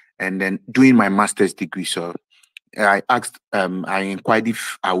and then doing my master's degree. So I asked, I inquired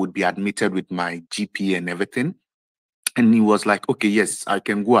if I would be admitted with my GPA and everything. And he was like, okay, yes, I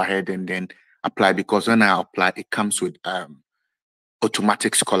can go ahead and then apply, because when I apply, it comes with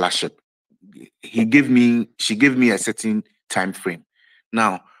automatic scholarship. She gave me a certain time frame.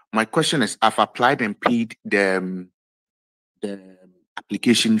 Now, my question is, I've applied and paid the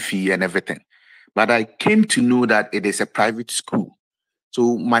application fee and everything, but I came to know that it is a private school.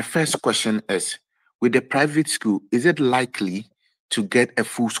 So my first question is, with the private school, is it likely to get a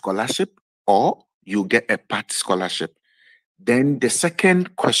full scholarship or you get a part scholarship? Then the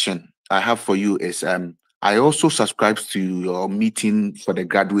second question I have for you is, I also subscribe to your meeting for the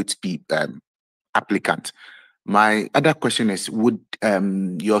graduate applicant. My other question is, would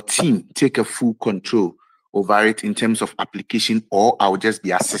your team take a full control over it in terms of application, or I'll just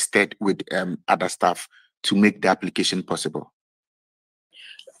be assisted with other staff to make the application possible?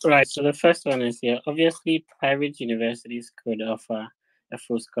 Right. So the first one is, yeah, obviously private universities could offer a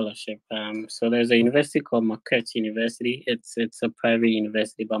full scholarship. So there's a university called Marquette University. It's a private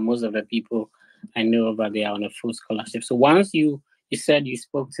university, but most of the people I know over there are on a full scholarship. So once you said you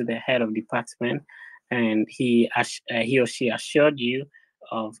spoke to the head of department, and he or she assured you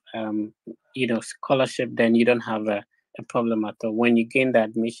of scholarship, then you don't have a problem at all. When you gain the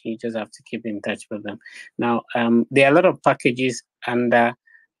admission, you just have to keep in touch with them. Now, there are a lot of packages under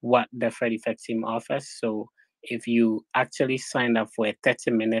what the Fred Effect team offers. So if you actually sign up for a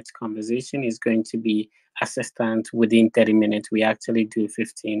 30-minute conversation, it's going to be assistant within 30 minutes. We actually do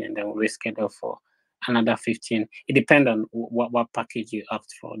 15 and then we reschedule for another 15. It depends on what package you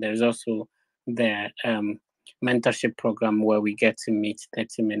opt for. There's also the mentorship program where we get to meet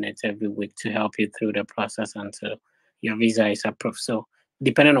 30 minutes every week to help you through the process until your visa is approved. So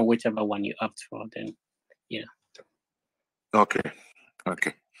depending on whichever one you opt for, then yeah. Okay.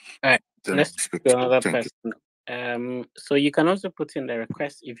 Okay. All right. Then Let's speak to to you. another Thank you. person. So you can also put in the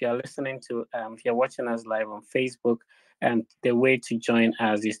request if you're listening to, if you're watching us live on Facebook. The way to join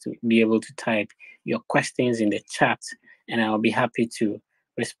us is to be able to type your questions in the chat, and I'll be happy to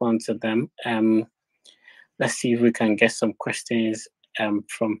respond to them. Let's see if we can get some questions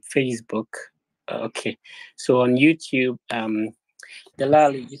from Facebook. Okay, so on YouTube,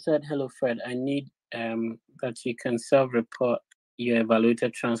 Delali, you said, "Hello, Fred. I need that you can self-report your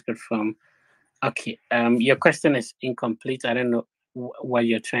evaluated transcript from." Okay, your question is incomplete. I don't know what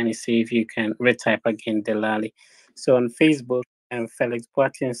you're trying to say. If you can retype again, Delali. So on Facebook, Felix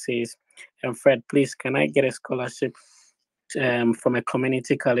Boatin says, Fred, please, can I get a scholarship from a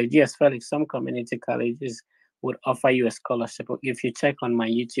community college? Yes, Felix, some community colleges would offer you a scholarship. If you check on my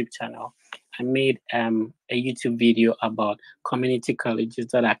YouTube channel, I made a YouTube video about community colleges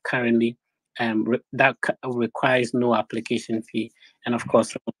that are currently requires no application fee, and of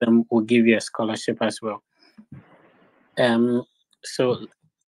course, some of them will give you a scholarship as well. So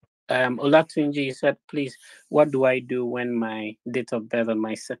Olatunji said, please, what do I do when my date of birth on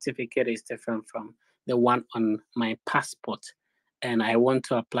my certificate is different from the one on my passport, and I want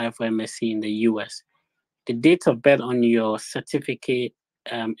to apply for MSc in the US? The date of birth on your certificate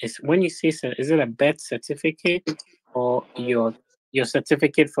is, when you say, is it a birth certificate or your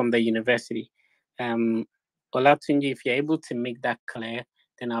certificate from the university? Olatunji, if you're able to make that clear,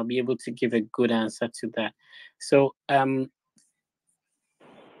 then I'll be able to give a good answer to that. So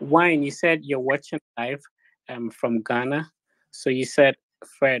Wine, you said you're watching live from Ghana. So you said,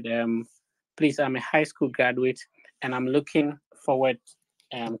 Fred, please, I'm a high school graduate and I'm looking forward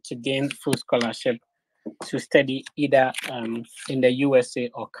to gain full scholarship to study either in the USA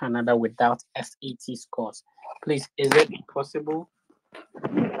or Canada without SAT scores. Please, is it possible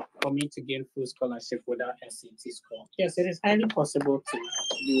for me to gain full scholarship without SAT score? Yes, it is highly possible to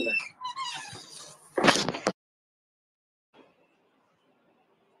do that.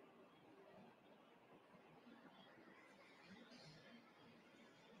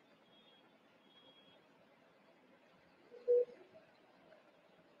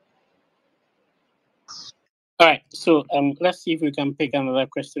 All right, so let's see if we can pick another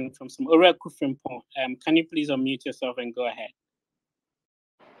question from some Oracle Frimpong. Can you please unmute yourself and go ahead?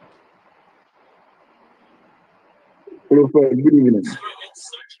 Hello, Fred. Good evening.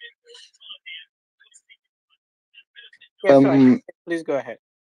 Yes, sir. Please go ahead.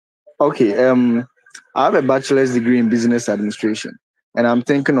 Okay. I have a bachelor's degree in business administration, and I'm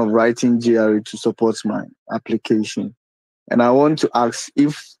thinking of writing GRE to support my application. And I want to ask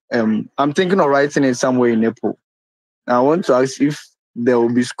if I'm thinking of writing it somewhere in April. I want to ask if there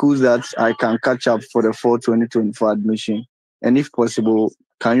will be schools that I can catch up for the fall 2024 admission, and if possible,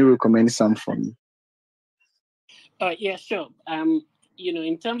 can you recommend some for me? Yeah, sure.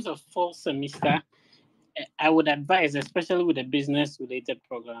 In terms of fall semester, I would advise, especially with the business related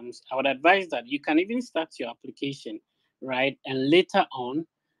programs, I would advise that you can even start your application, right? And later on,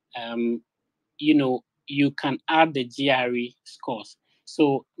 you can add the GRE scores.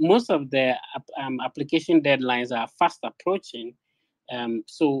 So most of the application deadlines are fast approaching.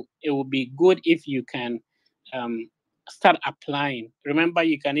 So it would be good if you can start applying. Remember,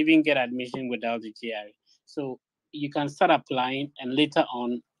 you can even get admission without the GRE. So you can start applying and later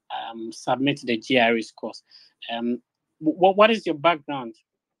on submit the GRE scores. What is your background?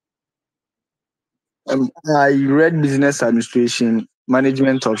 I read business administration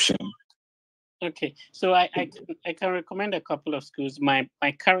management option. Okay, so I can recommend a couple of schools. My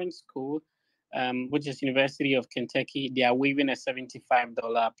current school, which is University of Kentucky, they are waiving a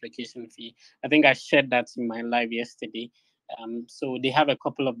 $75 application fee. I think I shared that in my live yesterday. So they have a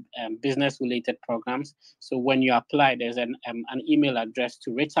couple of business related programs. So when you apply, there's an email address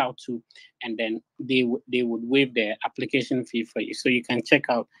to reach out to, and then they would waive the application fee for you. So you can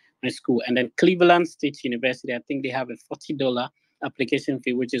check out my school. And then Cleveland State University, I think they have a $40 application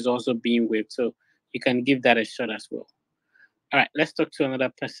fee, which is also being waived. So you can give that a shot as well. All right, let's talk to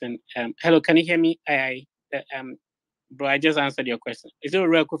another person. Hello, can you hear me? Bro, I just answered your question. Is it a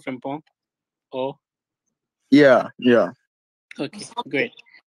real quick from Pong? Oh, Yeah. okay, great.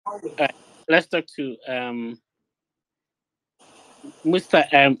 All right, let's talk to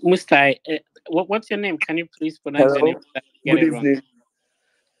Mustai. What's your name? Can you please pronounce your Hello. name? Get Good it wrong. evening.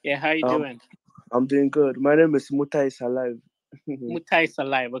 Yeah, how you doing? I'm doing good. My name is Mutai is alive. Mutai is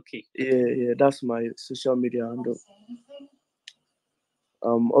alive. Okay. Yeah, that's my social media handle.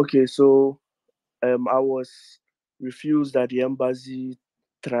 Okay, so I was refused at the embassy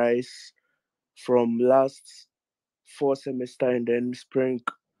thrice from last fall semester and then spring.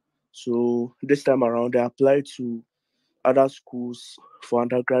 So this time around, I applied to other schools for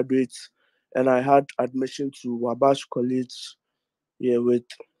undergraduates, and I had admission to Wabash College, yeah, with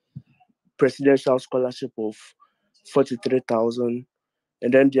presidential scholarship of 43,000,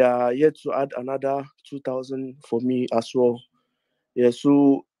 and then they are yet to add another 2,000 for me as well. Yeah,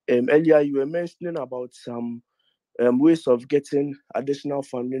 so earlier you were mentioning about some ways of getting additional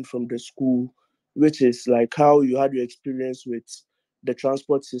funding from the school, which is like how you had your experience with the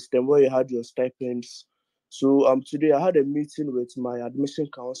transport system where you had your stipends. So today I had a meeting with my admission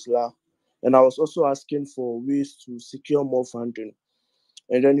counselor, and I was also asking for ways to secure more funding.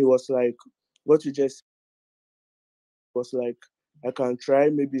 And then he was like, what you just was like, I can try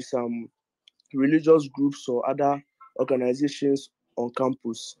maybe some religious groups or other organizations on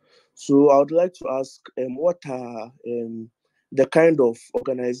campus. So I would like to ask, what are the kind of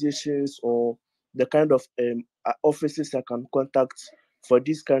organizations or the kind of offices I can contact for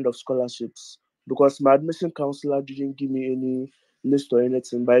these kind of scholarships? Because my admission counselor didn't give me any list or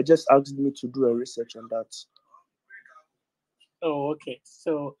anything, but he just asked me to do a research on that. Oh, okay.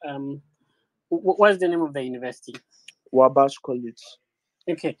 So, what's the name of the university? Wabash College.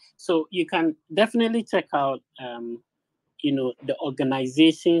 Okay, so you can definitely check out, the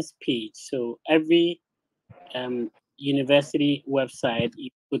organizations page. So every university website, you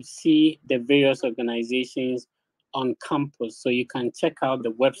could see the various organizations on campus. So you can check out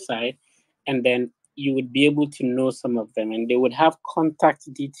the website, and then you would be able to know some of them, and they would have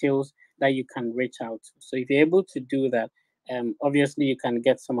contact details that you can reach out to. So if you're able to do that, obviously you can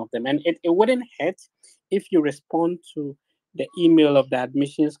get some of them, and it wouldn't hurt if you respond to the email of the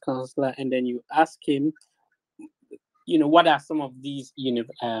admissions counselor, and then you ask him, what are some of these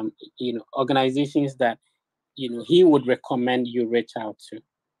organizations that he would recommend you reach out to.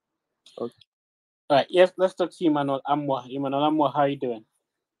 Okay. All right, yes, let's talk to Emmanuel Amwa. Emmanuel Amwa, how are you doing?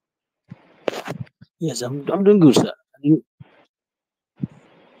 Yes, I'm doing good, sir.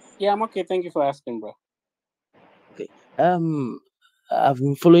 Yeah, I'm okay. Thank you for asking, bro. Okay. I've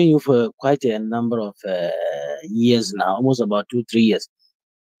been following you for quite a number of years now, almost about 2-3 years,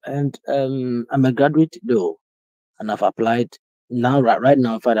 and I'm a graduate though, and I've applied now. Right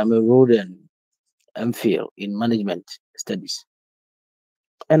now, in fact, I'm enrolled in MPhil in management studies.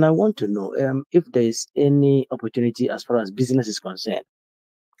 And I want to know if there is any opportunity as far as business is concerned,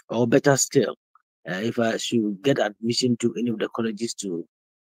 or better still, if I should get admission to any of the colleges to,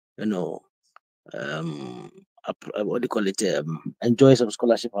 you know, what do you call it, enjoy some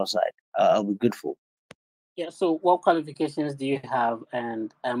scholarship outside. I'll be grateful. Yeah. So, what qualifications do you have,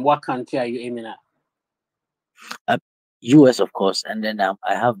 and what country are you aiming at? US, of course, and then I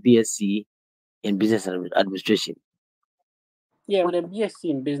have BSc in business administration. Yeah, with a BSc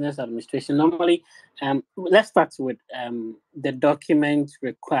in business administration, normally, let's start with the document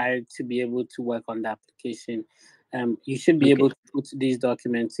required to be able to work on the application. You should be able to put these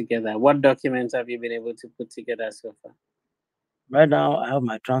documents together. What documents have you been able to put together so far? Right now, I have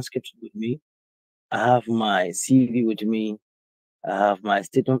my transcript with me. I have my CV with me. I have my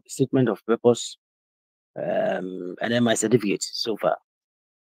statement of purpose, and then my certificate so far.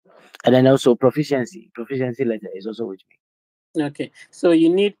 And then also proficiency letter is also with me. Okay, so you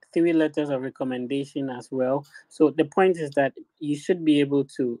need 3 letters of recommendation as well. So the point is that you should be able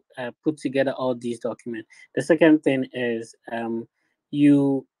to put together all these documents. The second thing is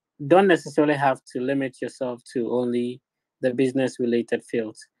you don't necessarily have to limit yourself to only the business related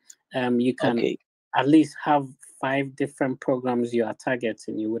fields. You can at least have 5 different programs you are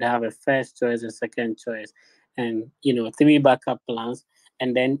targeting. You would have a first choice, a second choice, and 3 backup plans.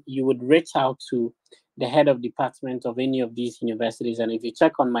 And then you would reach out to the head of department of any of these universities. And if you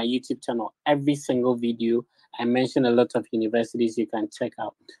check on my YouTube channel, every single video, I mention a lot of universities you can check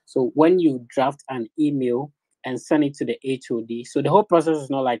out. So when you draft an email and send it to the HOD, so the whole process is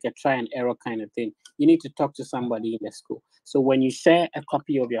not like a try and error kind of thing. You need to talk to somebody in the school. So when you share a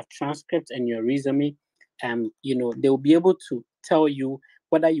copy of your transcript and your resume, they'll be able to tell you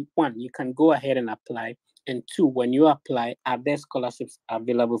whether you can go ahead and apply, and 2, when you apply, are there scholarships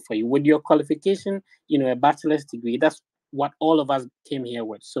available for you? With your qualification, a bachelor's degree, that's what all of us came here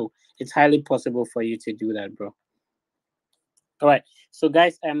with. So it's highly possible for you to do that, bro. All right. So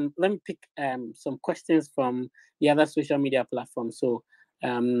guys, let me pick some questions from the other social media platforms. So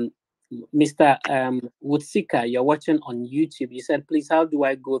Mr. Woodsika, you're watching on YouTube. You said, please, how do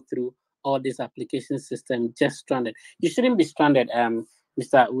I go through all this application system just stranded? You shouldn't be stranded,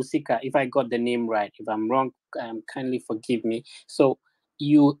 Mr. Woodsika, if I got the name right. If I'm wrong, kindly forgive me. So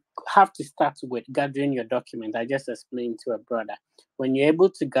you have to start with gathering your document. I just explained to a brother. When you're able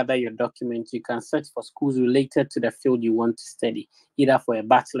to gather your documents, you can search for schools related to the field you want to study, either for a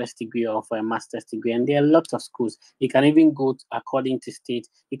bachelor's degree or for a master's degree. And there are lots of schools. You can even go according to state.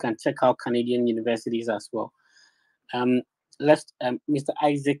 You can check out Canadian universities as well. Mr.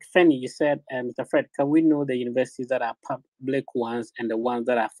 Isaac Fenny, you said, Mr. Fred, can we know the universities that are public ones and the ones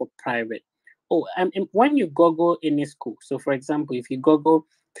that are for private? Oh, when you Google any school, so for example, if you Google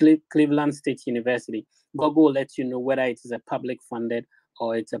Cleveland State University, Google will let you know whether it is a public funded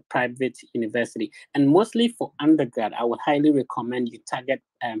or it's a private university. And mostly for undergrad, I would highly recommend you target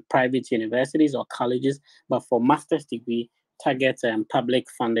private universities or colleges, but for master's degree, target public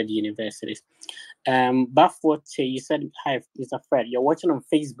funded universities. Bafoche, you said, hi, Mr. Fred, you're watching on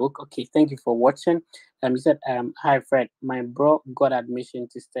Facebook. Okay, thank you for watching. You said, hi, Fred, my bro got admission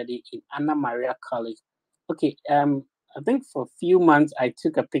to study in Anna Maria College. Okay, I think for a few months, I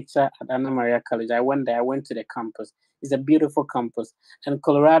took a picture at Anna Maria College. I went there, I went to the campus. It's a beautiful campus. And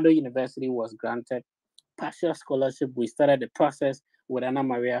Colorado University was granted partial scholarship. We started the process with Anna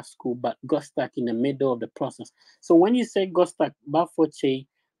Maria School, but got stuck in the middle of the process. So when you say got stuck, Bafoche,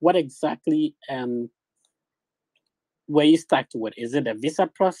 what exactly were you stuck with? Is it a visa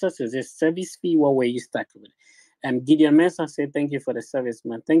process? Is it service fee? What were you stuck with? Gideon Mensah said, thank you for the service,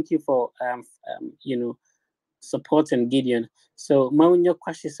 man. Thank you for, supporting Gideon. So Maunyo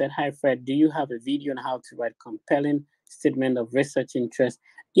Kwashi said, hi, Fred, do you have a video on how to write compelling statement of research interest?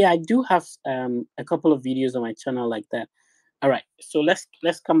 Yeah, I do have a couple of videos on my channel like that. All right, so let's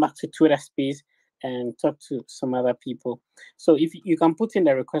come back to Twitter Space and talk to some other people. So if you can put in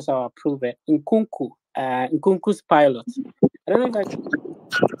the request, I'll approve it. Nkunku's pilot. I don't know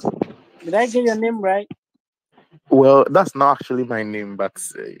if did I get your name right? Well, that's not actually my name, but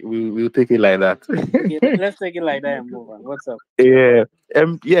we'll take it like that. Okay, let's take it like that and move on. What's up? Yeah.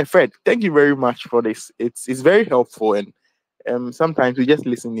 Fred, thank you very much for this. It's very helpful, and sometimes we just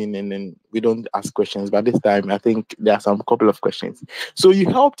listen in and then we don't ask questions. But this time, I think there are some couple of questions. So you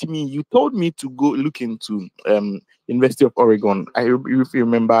helped me. You told me to go look into University of Oregon. If you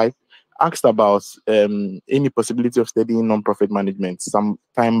remember, I asked about any possibility of studying nonprofit management some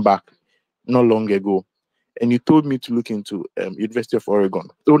time back, not long ago. And you told me to look into University of Oregon.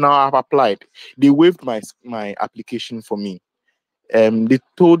 So now I've applied. They waived my application for me. They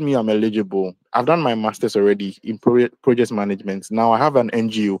told me I'm eligible, I've done my master's already in project management. Now I have an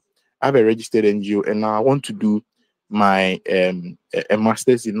NGO. I have a registered NGO, and now I want to do my a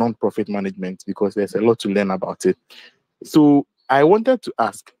master's in non-profit management because there's a lot to learn about it. So I wanted to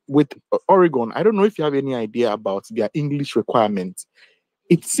ask, with Oregon, I don't know if you have any idea about their English requirements.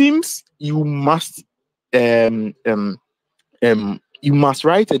 It seems you must write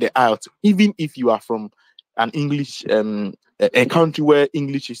at the IELTS even if you are from an English a country where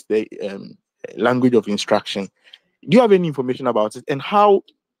English is the language of instruction. Do you have any information about it, and how?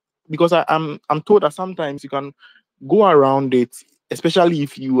 Because I'm told that sometimes you can go around it, especially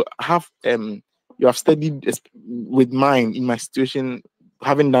if you have studied with mine in my situation,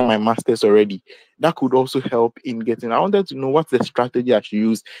 having done my master's already. That could also help in getting. I wanted to know what's the strategy I should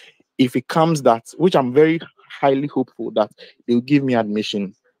use if it comes that, which I'm very highly hopeful that they'll give me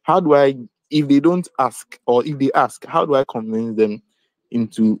admission. How do I, if they don't ask, or if they ask, how do I convince them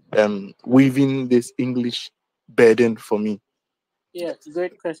into waiving this English burden for me? Yeah,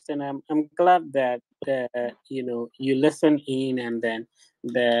 great question. I'm glad that you listen in, and then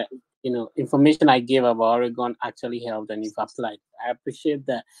the information I gave about Oregon actually helped and you've applied. I appreciate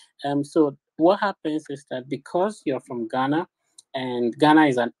that. So what happens is that because you're from Ghana, and Ghana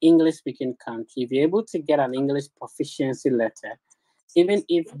is an English speaking country, if you're able to get an English proficiency letter, even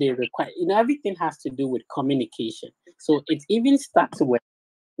if they require, everything has to do with communication. So it even starts with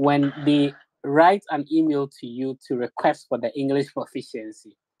when they write an email to you to request for the English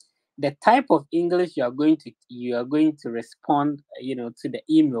proficiency. The type of English you are going to respond, to the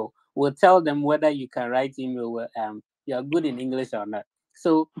email will tell them whether you can write email. You are good in English or not.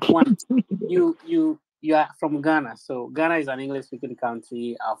 So one, you are from Ghana. So Ghana is an English speaking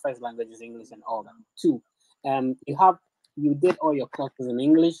country. Our first language is English and all that. Two, you did all your courses in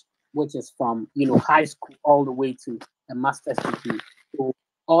English, which is from high school all the way to a master's degree. So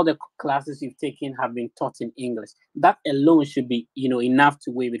all the classes you've taken have been taught in English. That alone should be enough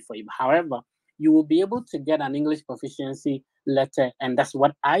to waive it for you. However, you will be able to get an English proficiency letter, and that's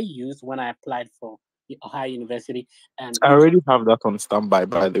what I used when I applied for the Ohio University. And I already have that on standby,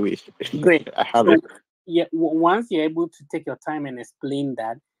 by the way. great. I have So it. yeah, once you're able to take your time and explain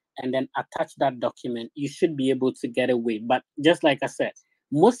that, and then attach that document, you should be able to get away. But just like I said,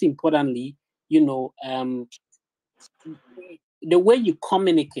 most importantly, the way you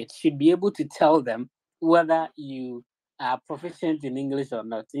communicate should be able to tell them whether you are proficient in English or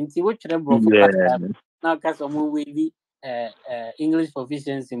not. Nti wotwerɛ borɔfo kasa Yeah. na ɔka sɛ ɔmo waive English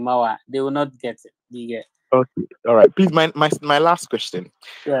proficiency ma they will not get it. You get? Okay. All right. Please, my last question.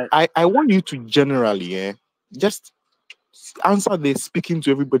 Right. I want you to generally just answer this, speaking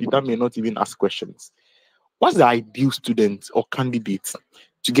to everybody that may not even ask questions. What's the ideal student or candidate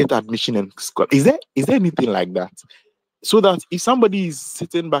to get admission in school? Is there anything like that? So that if somebody is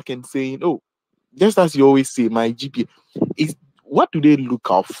sitting back and saying, "Oh, just as you always say, my GPA," is what do they look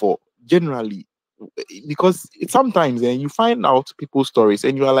out for generally? Because sometimes you find out people's stories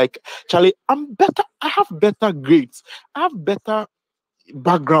and you are like, Charlie, I'm better, I have better grades, I have better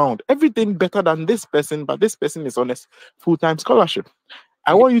background, everything better than this person, but this person is on a full-time scholarship.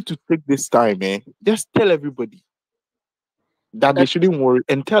 I want you to take this time, just tell everybody that they shouldn't worry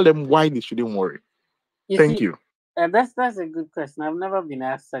and tell them why they shouldn't worry. You Thank see, you. that's a good question. I've never been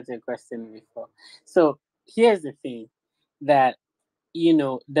asked such a question before. So here's the thing that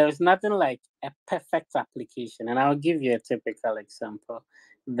there's nothing like a perfect application. And I'll give you a typical example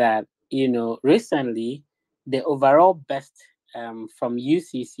that, recently the overall best from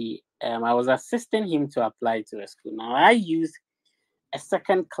UCC, I was assisting him to apply to a school. Now, I used a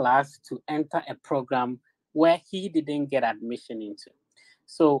second class to enter a program where he didn't get admission into.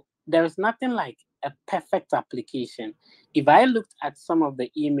 So there's nothing like a perfect application. If I looked at some of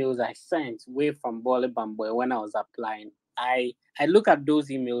the emails I sent way from Bole Bamboy when I was applying, I look at those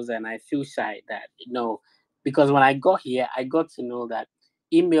emails and I feel shy that because when I got here, I got to know that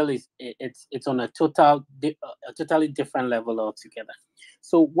email it's on a totally different level altogether.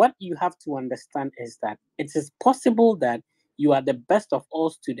 So what you have to understand is that it is possible that you are the best of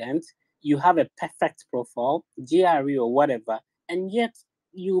all students, you have a perfect profile, GRE or whatever, and yet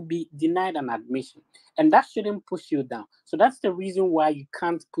you'll be denied an admission. And that shouldn't push you down. So that's the reason why you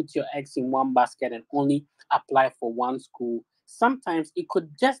can't put your eggs in one basket and only apply for one school. Sometimes it could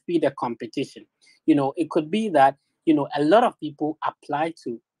just be the competition. It could be that, a lot of people apply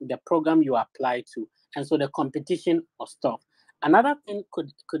to the program you apply to. And so the competition or stuff. Another thing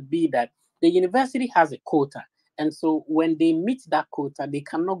could be that the university has a quota. And so when they meet that quota, they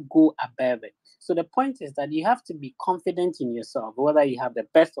cannot go above it. So the point is that you have to be confident in yourself, whether you have the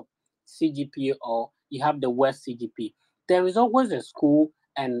best of CGPA or you have the worst CGPA. There is always a school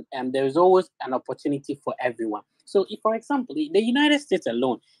and there is always an opportunity for everyone. So, if, for example, the United States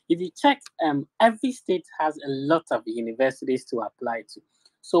alone, if you check, every state has a lot of universities to apply to.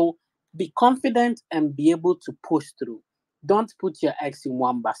 So, be confident and be able to push through. Don't put your eggs in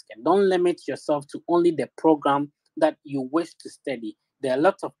one basket. Don't limit yourself to only the program that you wish to study. There are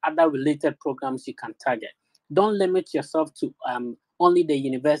lots of other related programs you can target. Don't limit yourself to only the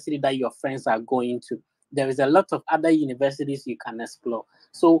university that your friends are going to. There is a lot of other universities you can explore.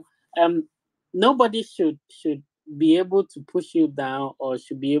 So um, nobody should be able to push you down, or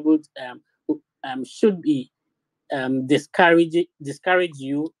should be able to, should be discourage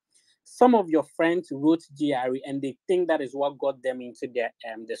you. Some of your friends wrote GRE and they think that is what got them into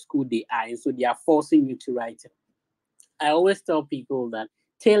the school they are, and so they are forcing you to write it. I always tell people that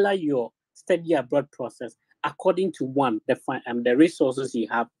tailor your study abroad process according to the resources you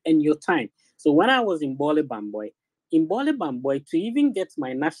have and your time. So when I was in Bole Bamboy, to even get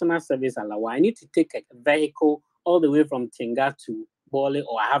my national service allowance, I need to take a vehicle all the way from Tinga to Bole,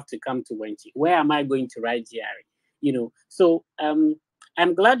 or I have to come to Wenchi. Where am I going to write GRE? So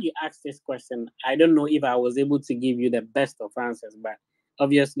I'm glad you asked this question. I don't know if I was able to give you the best of answers, but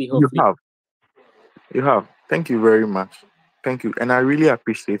obviously, You hopefully. have. You have. Thank you very much. Thank you. And I really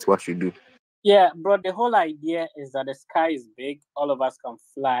appreciate what you do. Yeah, bro, the whole idea is that the sky is big, all of us can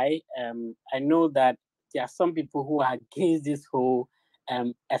fly. I know that there are some people who are against this whole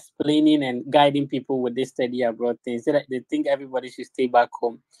explaining and guiding people with this study abroad thing. So that they think everybody should stay back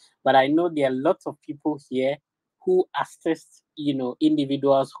home. But I know there are lots of people here who assist,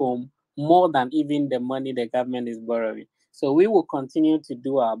 individuals home more than even the money the government is borrowing. So we will continue to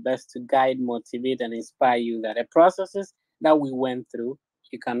do our best to guide, motivate, and inspire you that the processes that we went through,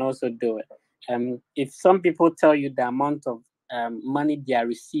 you can also do it. If some people tell you the amount of money they are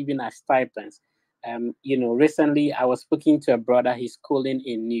receiving as stipends, recently I was speaking to a brother. He's schooling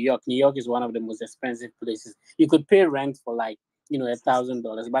in New York. New York is one of the most expensive places. You could pay rent for like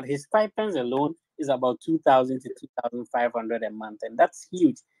 $1,000, but his stipends alone is about 2,000 to 2,500 a month, and that's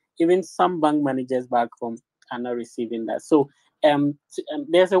huge. Even some bank managers back home are not receiving that. So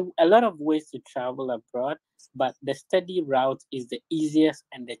there's a lot of ways to travel abroad, but the study route is the easiest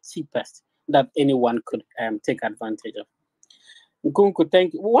and the cheapest that anyone could take advantage of. Nkunku,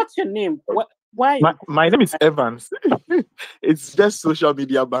 thank you. What's your name? Why? My name is Evans. It's just social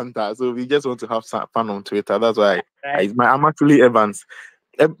media banter. So we just want to have some fun on Twitter. That's why Right. I'm actually Evans.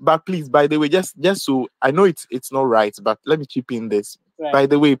 But please, by the way, just so I know it's not right, but let me chip in this. Right. By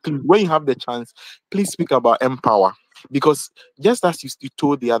the way, please, when you have the chance, please speak about Empower, because just as you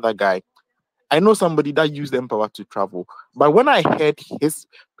told the other guy, I know somebody that used Empower to travel. But when I heard his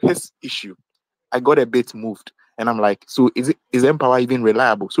issue, I got a bit moved, and I'm like, so is Empower even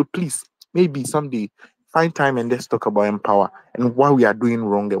reliable? So please, maybe someday find time and let's talk about Empower and what we are doing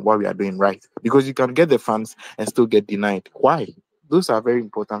wrong and what we are doing right, because you can get the funds and still get denied. Why? Those are very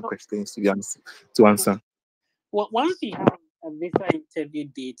important questions to answer. Well, once you have a visa interview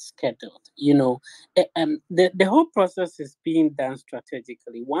date scheduled, the whole process is being done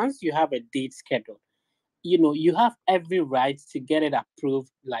strategically. Once you have a date scheduled, you have every right to get it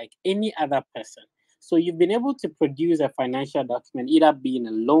approved like any other person. So you've been able to produce a financial document, either being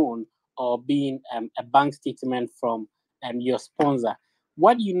a loan or being a bank statement from your sponsor.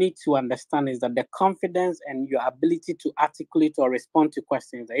 What you need to understand is that the confidence and your ability to articulate or respond to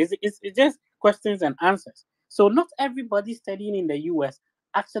questions it's just questions and answers. So not everybody studying in the US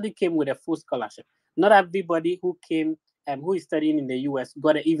actually came with a full scholarship. Not everybody who came who is studying in the US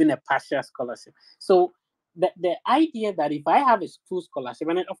got even a partial scholarship. So the idea that if I have a full scholarship,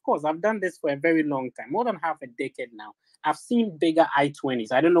 and of course I've done this for a very long time, more than half a decade now, I've seen bigger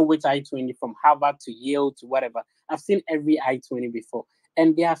I-20s. I don't know which I-20 from Harvard to Yale to whatever. I've seen every I-20 before.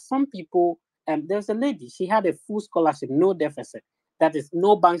 And there are some people, there's a lady, she had a full scholarship, no deficit. That is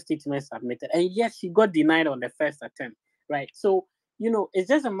no bank statement submitted. And yet she got denied on the first attempt, right? So, it's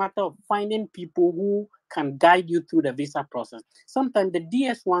just a matter of finding people who can guide you through the visa process. Sometimes the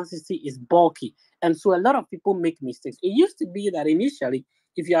DS-160 is bulky, and so a lot of people make mistakes. It used to be that initially,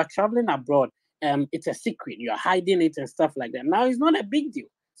 if you are traveling abroad, it's a secret. You're hiding it and stuff like that. Now it's not a big deal.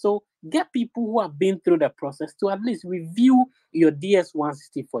 So get people who have been through the process to at least review your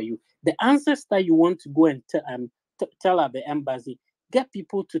DS-160 for you. The answers that you want to go and tell at the embassy, get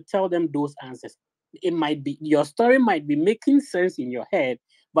people to tell them those answers. It might be your story might be making sense in your head,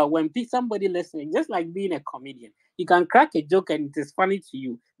 but when somebody listening, just like being a comedian, you can crack a joke and it is funny to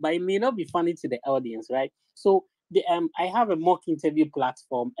you, but it may not be funny to the audience, right? So I have a mock interview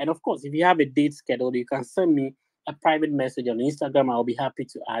platform, and of course, if you have a date scheduled, you can send me a private message on Instagram. I'll be happy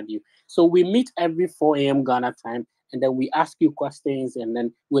to add you. So we meet every 4 a.m. Ghana time, and then we ask you questions, and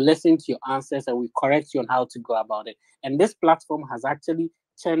then we listen to your answers, and we correct you on how to go about it. And this platform has actually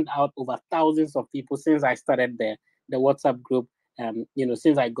churned out over thousands of people since I started the WhatsApp group,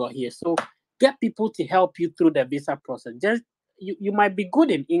 since I got here. So get people to help you through the visa process. Just you might be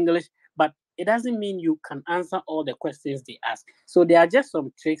good in English, but it doesn't mean you can answer all the questions they ask. So there are just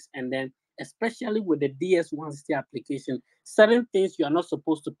some tricks, and then especially with the DS-160 application, certain things you are not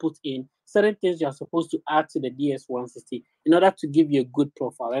supposed to put in, certain things you are supposed to add to the DS-160 in order to give you a good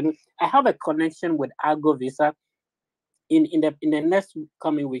profile. And I have a connection with Argo Visa. In the next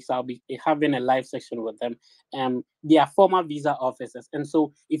coming weeks, I'll be having a live session with them. They are former visa officers, and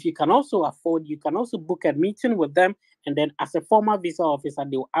so if you can also afford, you can also book a meeting with them. And then, as a former visa officer,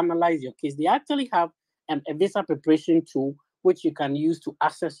 they will analyze your case. They actually have a visa preparation tool which you can use to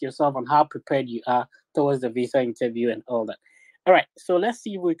assess yourself on how prepared you are towards the visa interview and all that. All right, so let's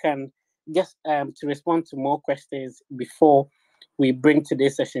see if we can just to respond to more questions before we bring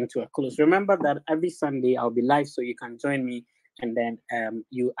today's session to a close. Remember that every Sunday I'll be live, so you can join me, and then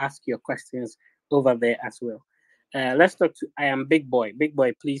you ask your questions over there as well. Let's talk to I am Big Boy. Big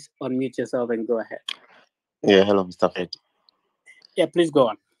Boy, please unmute yourself and go ahead. Yeah, hello, Mr. Fred. Yeah, please go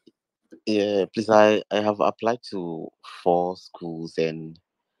on. Yeah, please, I have applied to 4 schools and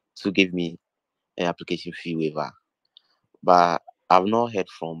 2 gave me an application fee waiver, but I've not heard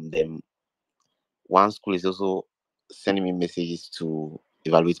from them. One school is also sending me messages to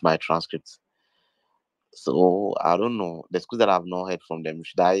evaluate my transcripts. So I don't know. The schools that I've not heard from them,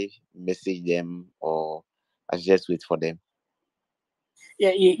 should I message them or I should just wait for them?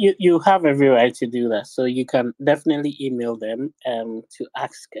 Yeah, you have every right to do that. So you can definitely email them to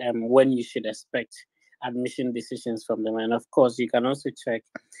ask when you should expect admission decisions from them. And of course, you can also check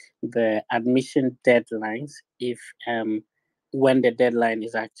the admission deadlines if when the deadline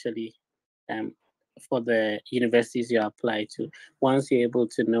is actually um, for the universities you apply to. Once you're able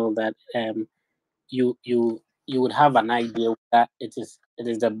to know that, you would have an idea that it is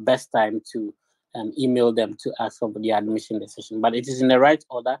the best time to email them to ask for the admission decision. But it is in the right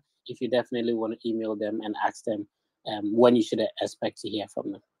order if you definitely want to email them and ask them when you should expect to hear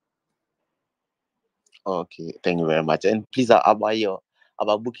from them. Okay, thank you very much. And please,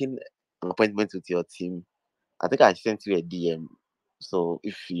 about booking an appointment with your team, I think I sent you a DM. So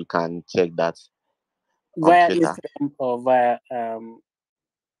if you can check that on Via Twitter. Instagram or via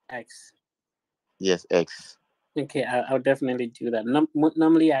X? Yes, X. Okay, I'll definitely do that.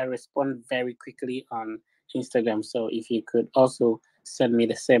 Normally, I respond very quickly on Instagram. So if you could also send me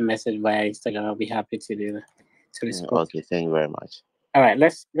the same message via Instagram, I'll be happy to do that. To respond. Okay, thank you very much. All right,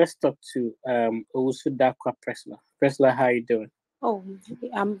 let's talk to Owusudakwa Presla. Presla, how you doing? Oh,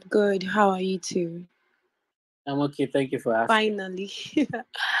 I'm good. How are you too? I'm okay. Thank you for asking. Finally.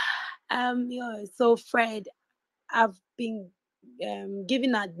 Yeah. So Fred, I've been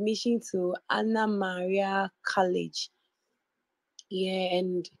given admission to Anna Maria College. Yeah,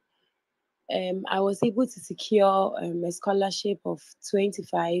 and I was able to secure a scholarship of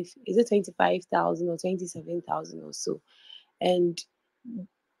 25. Is it 25,000 or 27,000 or so? And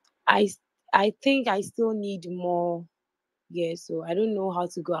I I think I still need more. Yeah, so I don't know how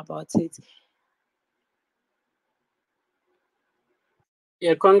to go about it.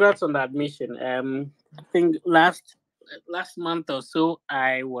 Yeah, congrats on the admission. I think last month or so,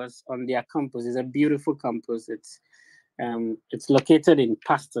 I was on their campus. It's a beautiful campus. It's located in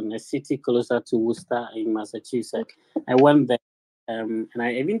Paston, a city closer to Worcester in Massachusetts. I went there, and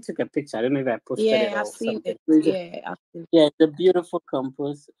I even took a picture. I don't know if I posted it Yeah, I've or seen something. it. Yeah, I've seen it. Yeah, it's a beautiful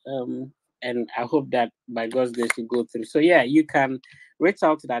campus. And I hope that by God's grace you go through. So yeah, you can reach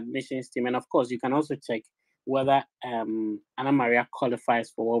out to the admissions team, and of course you can also check whether Anna Maria qualifies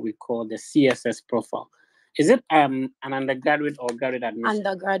for what we call the CSS profile. Is it an undergraduate or graduate admission?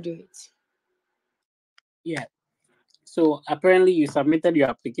 Undergraduate. Yeah. So apparently you submitted your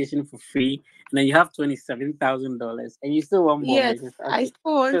application for free, and then you have $27,000, and you still want more. Yes, I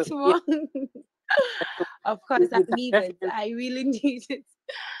still want So, more. Of course, I you can need it. definitely, I really need it.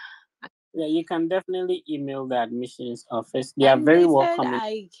 yeah, you can definitely email the admissions office. They are And very they said welcoming.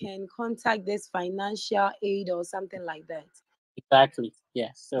 I can contact this financial aid or something like that. Exactly.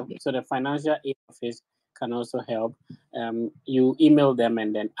 Yes. So the financial aid office can also help. You email them,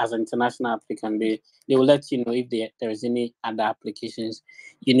 and then as an international applicant, they will let you know if there is any other applications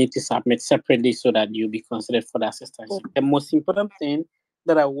you need to submit separately so that you'll be considered for the assistance. The most important thing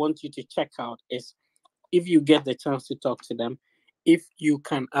that I want you to check out is, if you get the chance to talk to them, if you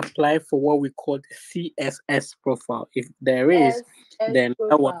can apply for what we call the CSS profile. If there is, then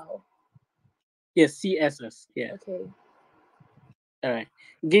that one. Profile. Yes, CSS. Yeah. Okay. All right.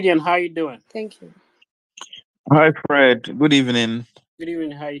 Gideon, how you doing? Thank you. Hi, Fred. Good evening. Good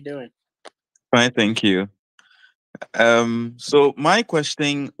evening. How you doing? Fine, thank you. So my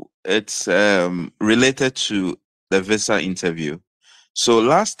question, it's related to the visa interview. So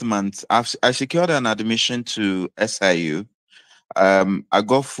last month, I secured an admission to SIU. I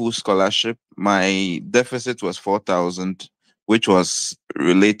got full scholarship. My deficit was 4,000, which was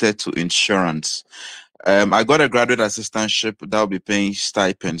related to insurance. I got a graduate assistantship that will be paying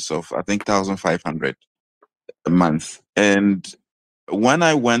stipends of I think 1,500 a month. And when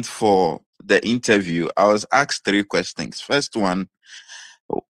I went for the interview, I was asked three questions. First one,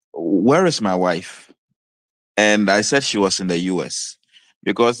 where is my wife? And I said she was in the US.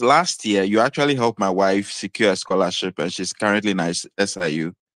 Because last year you actually helped my wife secure a scholarship, and she's currently in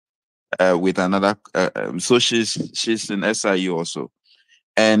SIU with another. So she's in SIU also.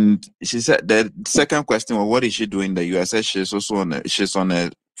 And she said the second question was, what is she doing in the US? I said she's on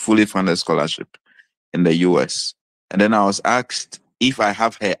a fully funded scholarship in the US. And then I was asked if I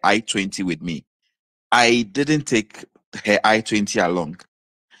have her I-20 with me. I didn't take her I-20 along.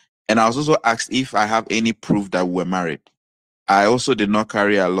 And I was also asked if I have any proof that we were married. I also did not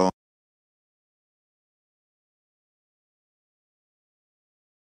carry along.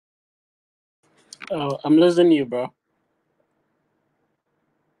 Oh, I'm losing you, bro.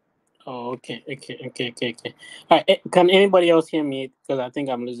 Oh, okay. All right, can anybody else hear me? Because I think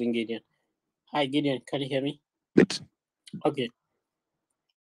I'm losing Gideon. Hi, Gideon. Can you hear me? Okay.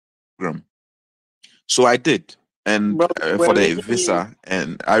 So I did. And Bro, we're for the losing you. visa,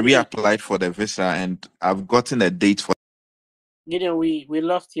 and I Gideon, reapplied for the visa, and I've gotten a date for. Gideon, we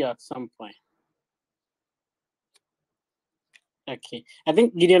lost you at some point. Okay. I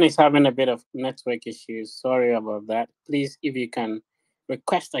think Gideon is having a bit of network issues. Sorry about that. Please, if you can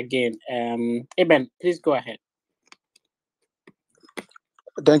request again. Eben, please go ahead.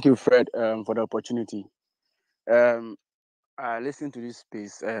 Thank you, Fred, for the opportunity. I listen to this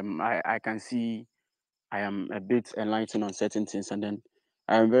space. I can see I am a bit enlightened on certain things, and then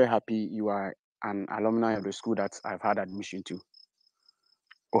I am very happy you are an alumni of the school that I've had admission to,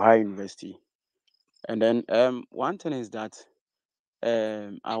 Ohio University. And then one thing is that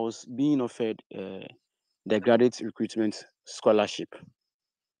I was being offered the graduate recruitment scholarship.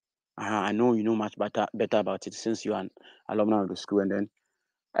 I know you know much better about it since you are an alumni of the school. And then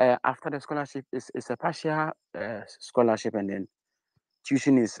after the scholarship, it's a partial scholarship, and then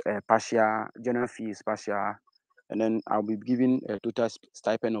tuition is partial, general fee is partial, and then I'll be given a total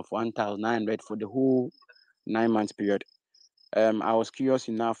stipend of 1,900 for the whole 9 months period. I was curious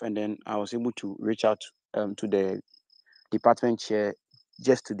enough, and then I was able to reach out to the department chair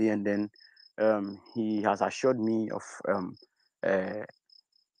just today, and then he has assured me of uh,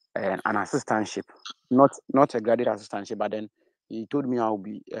 an assistantship, not a graduate assistantship, but then he told me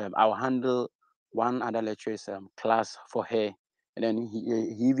I'll handle one other lecturer's class for her, and then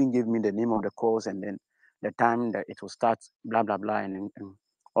he even gave me the name of the course and then the time that it will start, blah blah blah, and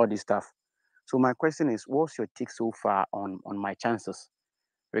all this stuff. So my question is, what's your take so far on my chances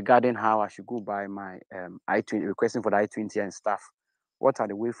regarding how I should go by my I-20 requesting for the I-20 and stuff? What are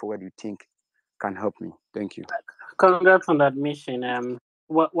the way forward you think can help me? Thank you. Congrats on the admission.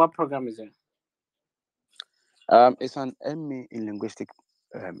 What program is it? It's an MA in Okay.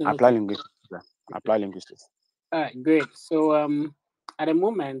 applied linguistics. All right, great. So at the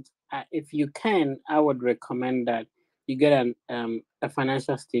moment, if you can, I would recommend that you get a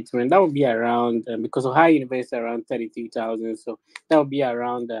financial statement. That would be around because Ohio University is around 33,000, so that would be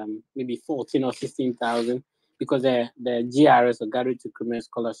around maybe 14 or 16,000 because the GRS or Graduate Recruitment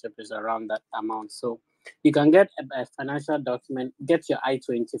Scholarship is around that amount. So you can get a financial document, get your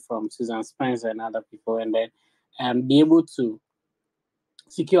I-20 from Susan Spencer and other people, and then be able to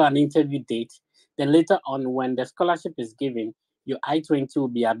secure an interview date. Then later on, when the scholarship is given, your I-20 will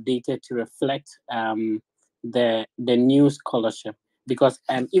be updated to reflect the new scholarship. Because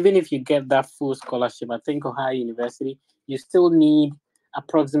even if you get that full scholarship, I think Ohio University, you still need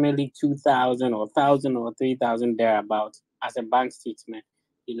approximately 2,000 or 1,000 or 3,000 thereabout as a bank statement.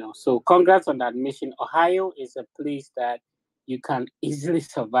 So congrats on the admission. Ohio is a place that you can easily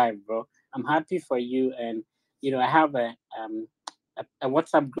survive, bro. I'm happy for you, and I have a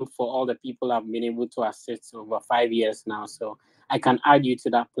WhatsApp group for all the people I've been able to assist over 5 years now. So I can add you to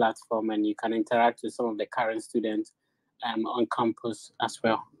that platform, and you can interact with some of the current students on campus as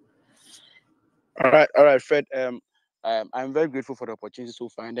well. All right, Fred. I'm very grateful for the opportunity so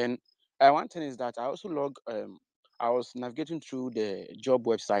far. And then one thing is that I also I was navigating through the job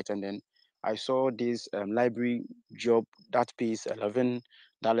website, and then I saw this library job that pays $11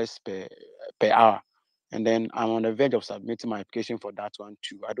 per hour. And then I'm on the verge of submitting my application for that one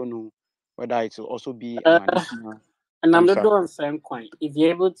too. I don't know whether it will also be an Uh, additional and I'm not extra. doing same coin. If you're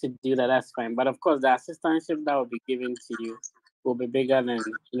able to do that, that's fine. But of course, the assistantship that will be given to you will be bigger than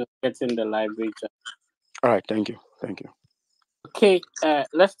getting the library job. All right, thank you. Thank you. Okay,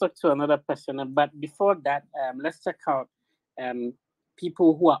 let's talk to another person. But before that, let's check out um,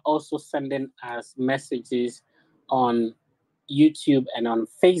 people who are also sending us messages on YouTube and on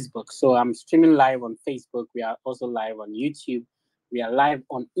Facebook. So I'm streaming live on Facebook. We are also live on YouTube. We are live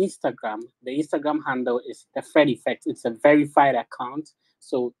on Instagram. The Instagram handle is the Fred Effect. It's a verified account.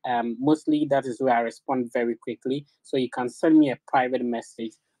 So mostly that is where I respond very quickly. So you can send me a private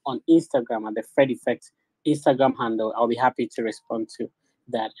message on Instagram at the Fred Effect Instagram handle. I'll be happy to respond to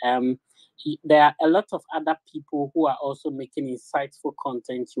that. There are a lot of other people who are also making insightful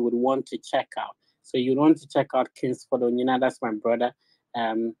content you would want to check out. So you want to check out Kingsford Onyina, that's my brother.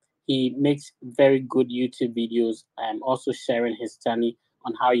 He makes very good YouTube videos. Also sharing his journey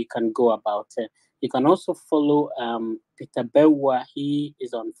on how you can go about it. You can also follow Peter Bewa. He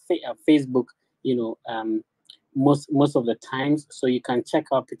is on Facebook, most of the times. So you can check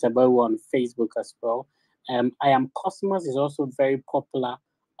out Peter Bewa on Facebook as well. I Am Cosmos is also very popular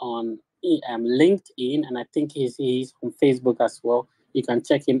on LinkedIn, and I think he's on Facebook as well. You can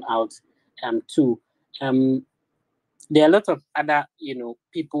check him out too. There are a lot of other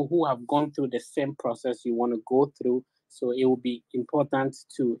people who have gone through the same process you want to go through. So it will be important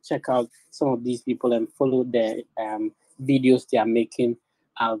to check out some of these people and follow their videos they are making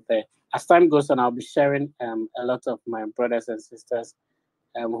out there. As time goes on, I'll be sharing a lot of my brothers and sisters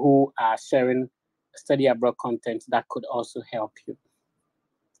who are sharing study abroad content that could also help you.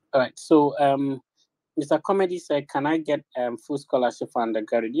 All right. So Mr. Comedy said, "Can I get full scholarship for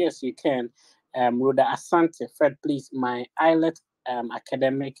undergraduate?" Yes, you can. Rhoda Asante, Fred, please, my IELTS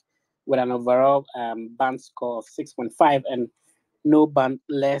academic with an overall band score of 6.5 and no band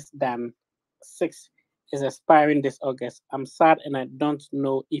less than 6 is expiring this August. I'm sad and I don't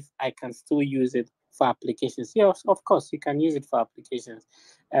know if I can still use it for applications. Yes, of course, you can use it for applications.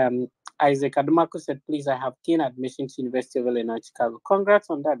 Isaac Adumako said, please, I have gained admission to University of Illinois, Chicago. Congrats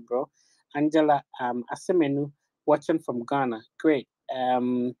on that, bro. Angela Asemenu, watching from Ghana. Great.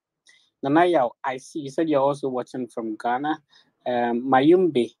 Nanaya, I see. You said you're also watching from Ghana.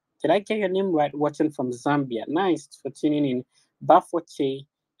 Mayumbe, did I get your name right? Watching from Zambia. Nice for tuning in. Bafoche,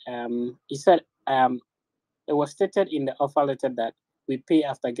 he said it was stated in the offer letter that we pay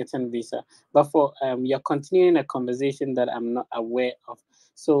after getting visa. But for you're continuing a conversation that I'm not aware of.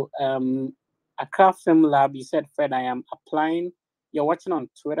 So Accra Film Lab, you said, Fred, I am applying. You're watching on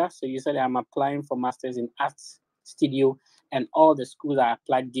Twitter, so you said I'm applying for Masters in Arts Studio, and all the schools I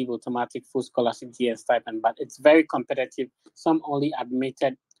applied give automatic full scholarship GS stipend, but it's very competitive. Some only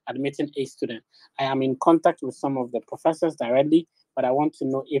admitting a student. I am in contact with some of the professors directly, but I want to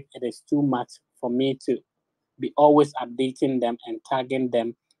know if it is too much for me to be always updating them and tagging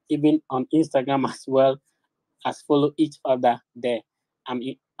them, even on Instagram as well as follow each other there.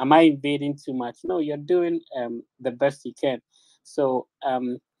 Am I invading too much? No, you're doing the best you can. So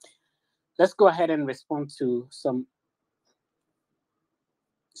let's go ahead and respond to some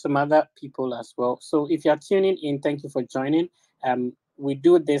other people as well. So if you're tuning in, thank you for joining. We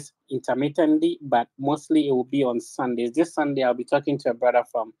do this intermittently, but mostly it will be on Sundays. This Sunday, I'll be talking to a brother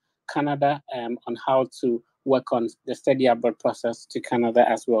from Canada on how to work on the study abroad process to Canada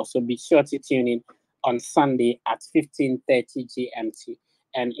as well. So be sure to tune in on Sunday at 15:30 GMT.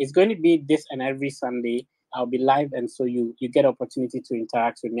 And it's going to be this and every Sunday. I'll be live, and so you get opportunity to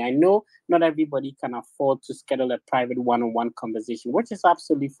interact with me. I know not everybody can afford to schedule a private one-on-one conversation, which is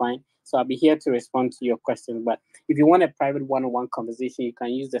absolutely fine. So I'll be here to respond to your questions. But if you want a private one-on-one conversation, you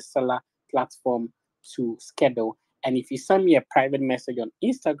can use the Seller platform to schedule. And if you send me a private message on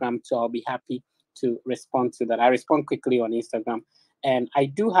Instagram too, I'll be happy to respond to that. I respond quickly on Instagram. And I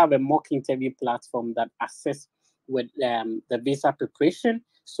do have a mock interview platform that assists with the visa preparation.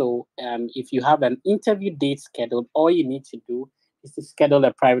 So if you have an interview date scheduled, all you need to do is to schedule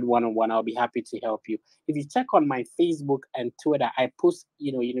a private one-on-one. I'll be happy to help you. If you check on my Facebook and Twitter, I post,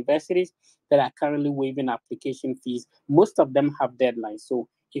 universities that are currently waiving application fees. Most of them have deadlines. So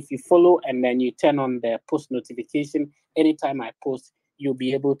if you follow and then you turn on the post notification, anytime I post, you'll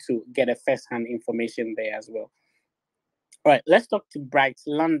be able to get a first-hand information there as well. All right, let's talk to Bright,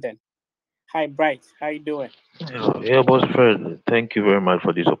 London. Hi, Bright. How you doing? Yeah, boss Fred, thank you very much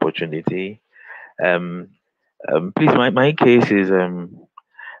for this opportunity. Um, please, my case is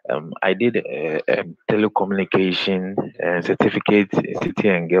I did telecommunication certificate in City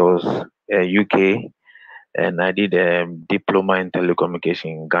and Girls UK, and I did diploma in telecommunication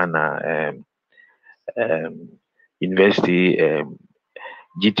in Ghana University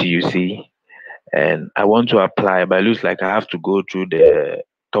GTUC, and I want to apply, but it looks like I have to go through the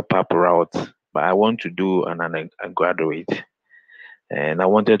top up route. But I want to do a graduate, and I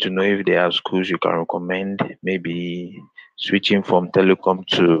wanted to know if there are schools you can recommend, maybe switching from telecom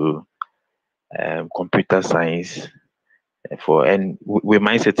to computer science. And with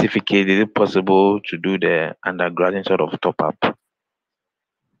my certificate, is it possible to do the undergraduate sort of top up?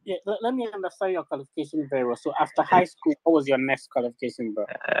 Yeah, let me understand your qualification very well. So after high school, what was your next qualification, bro?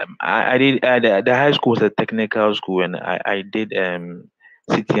 I did the high school was a technical school, and I did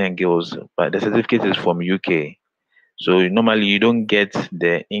City and Girls, but the certificate is from UK. So normally you don't get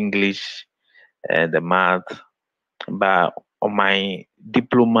the English and the math, but on my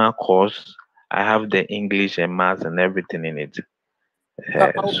diploma course, I have the English and math and everything in it.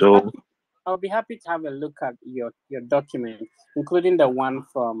 So I'll be happy to have a look at your document, including the one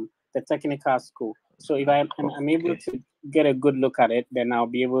from the technical school. So if I'm able to get a good look at it, then I'll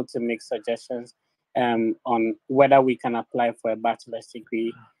be able to make suggestions on whether we can apply for a bachelor's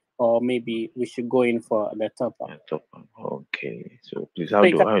degree or maybe we should go in for the top up. Okay. So please, how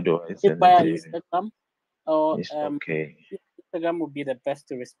do I send via it? Instagram or It's okay. Instagram would be the best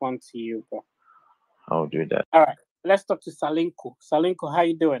to respond to you, bro. I'll do that. All right. Let's talk to Salinko. Salinko, how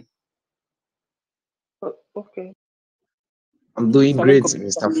you doing? Okay. I'm doing great,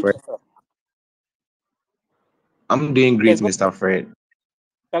 Mr. Fred. I'm doing great, Mr. Fred.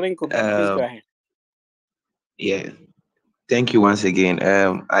 Salinko, please go ahead. Yeah. Thank you once again.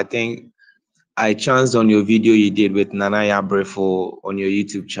 I think I chanced on your video you did with Nana Yabrefo on your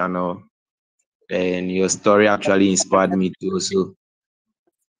YouTube channel, and your story actually inspired me to also.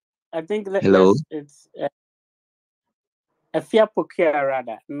 I think Hello. It's Efia Pokia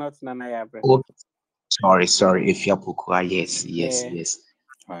rather, not Nana Yabrefo. Oh, sorry, Efia Pokua. Yes.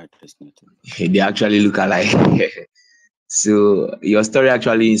 Right, that's nothing. They actually look alike. So your story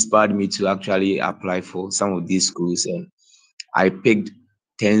actually inspired me to actually apply for some of these schools, and I picked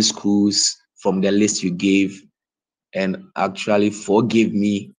 10 schools from the list you gave, and actually 4 gave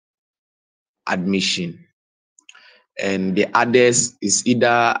me admission. And the others is either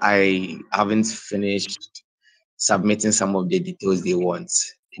I haven't finished submitting some of the details they want,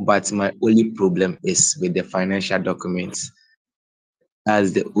 but my only problem is with the financial documents.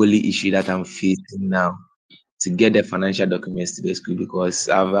 That's the only issue that I'm facing now, to get the financial documents to the school, because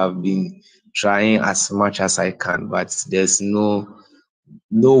I've been trying as much as I can, but there's no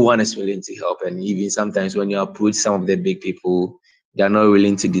one is willing to help. And even sometimes when you approach some of the big people, they're not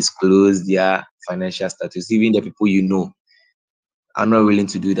willing to disclose their financial status. Even the people you know are not willing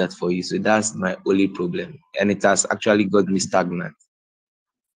to do that for you. So that's my only problem, and it has actually got me stagnant.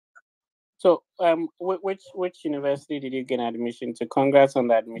 So, which university did you gain admission to? Congrats on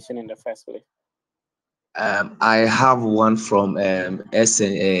the admission in the first place. I have one from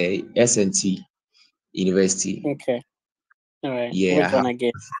SNT University. Okay. All right. Yeah, Which one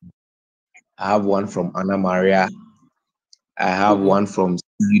again? I have one from Anna Maria. I have one from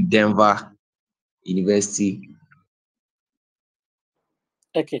Denver University.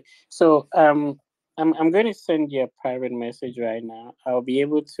 Okay. So I'm going to send you a private message right now. I'll be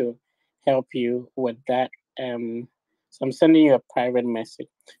able to help you with that. So I'm sending you a private message.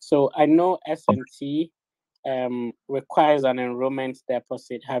 So I know SNT requires an enrollment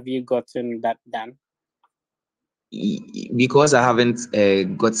deposit. Have you gotten that done? Because I haven't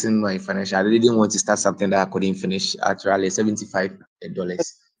gotten my financial, I didn't want to start something that I couldn't finish. Actually, $75.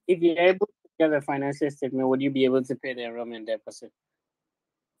 If you're able to get a financial statement, would you be able to pay the enrollment deposit?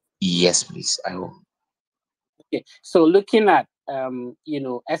 Yes, please. I will. Okay. So looking at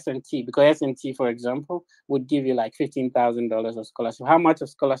SNT, because SNT, for example, would give you like $15,000 of scholarship. How much of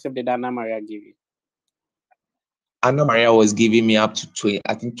scholarship did Anna Maria give you? Anna Maria was giving me up to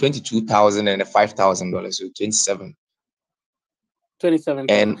 $22,000 and $5,000, so 27. 27,000.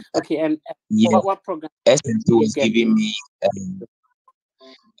 And okay, and yeah, what program? SNT was giving me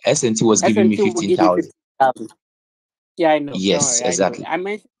SNT was giving me 15,000. Yeah, I know. Yes, Don't worry, exactly. I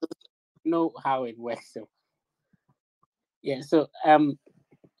mentioned know how it works. So yeah, so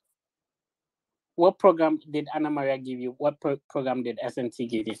what program did Anna Maria give you? What program did SNT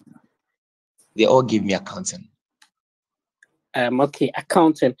give you? They all give me accounting. Okay,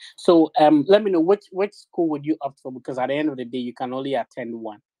 accounting. So let me know which school would you opt for, because at the end of the day you can only attend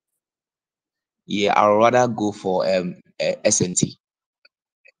one. Yeah, I'd rather go for SNT.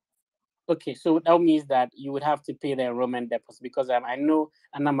 Okay, so that means that you would have to pay the enrollment deposit, because I know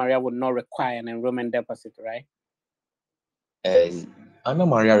Anna Maria would not require an enrollment deposit, right? Anna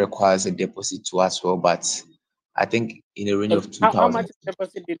Maria requires a deposit too as well, but I think in a range of 2,000. How much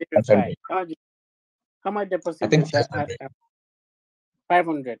deposit did they require? How much deposit? I think 500.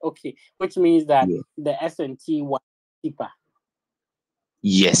 500. Okay, which means that Yeah. the S&T was cheaper.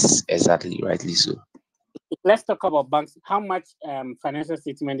 Yes, exactly, rightly so. Let's talk about banks. How much financial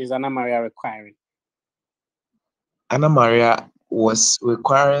statement is Anna Maria requiring? Anna Maria was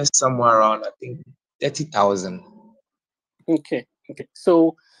requiring somewhere around, I think, 30,000. Okay.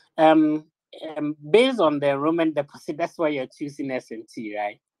 So, based on the enrollment deposit, that's why you're choosing S&T,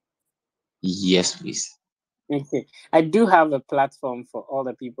 right? Yes, please. Okay. I do have a platform for all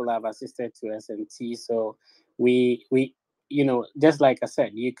the people I've assisted to S&T. So we just like I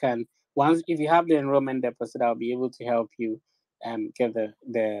said, you can, once if you have the enrollment deposit, I'll be able to help you get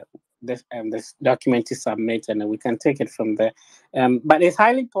this document to submit, and then we can take it from there. But it's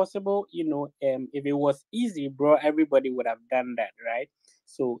highly possible, if it was easy, bro, everybody would have done that, right?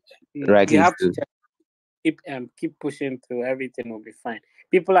 So you Rightly have to so. just keep pushing through. Everything will be fine.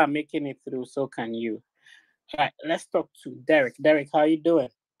 People are making it through, so can you. All right, let's talk to Derek. Derek, how are you doing?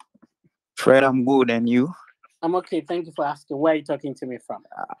 Fred, I'm good, and you? I'm okay. Thank you for asking. Where are you talking to me from?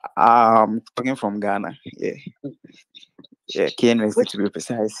 Talking from Ghana. Yeah, KNUST to be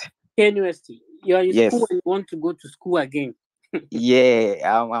precise. KNUST. You're in Yes. school and you want to go to school again. Yeah,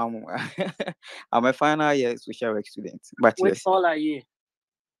 I'm I'm a final year social work student. But Which yes, hall are you?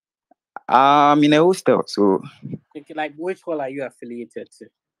 I'm in a hostel, so Like, which hall are you affiliated to?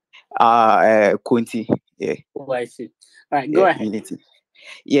 Kunti. Yeah. Oh, I see. All right, go Yeah, ahead. Unity.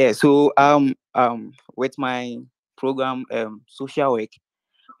 Yeah, so with my program social work,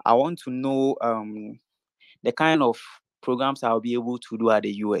 I want to know the kind of programs I'll be able to do at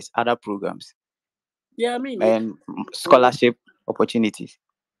the US, other programs, Yeah, I mean, and scholarship opportunities.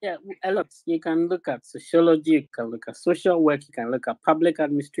 yeah, a lot. You can look at sociology, you can look at social work, you can look at public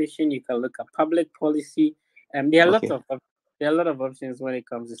administration, you can look at public policy. There are Okay. there are a lot of options when it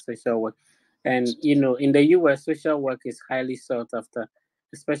comes to social work. And in the US, social work is highly sought after,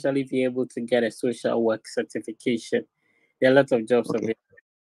 especially if you're able to get a social work certification. There are a lot of jobs Okay. available.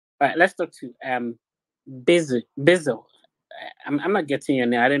 All right, let's talk to Bizzle. I'm not getting your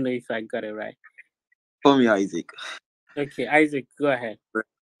name. I don't know if I got it right. Call me Isaac. Okay, Isaac, go ahead.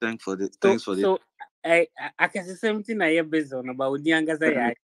 Thanks for this. So I can say something I based on about Udianga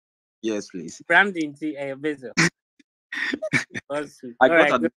say Yes, please. branding to based on. I All got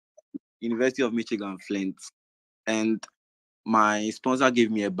right, at University of Michigan Flint, and my sponsor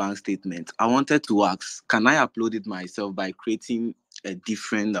gave me a bank statement. I wanted to ask, can I upload it myself by creating a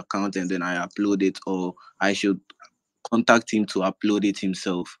different account and then I upload it, or I should contact him to upload it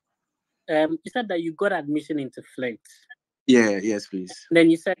himself? You said that you got admission into Flint. Yeah, yes, please.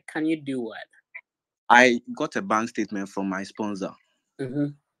 Then you said, can you do what? I got a bank statement from my sponsor. Mm-hmm.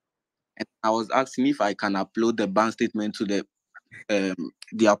 And I was asking if I can upload the bank statement to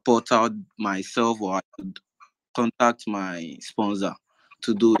their portal myself, or I could contact my sponsor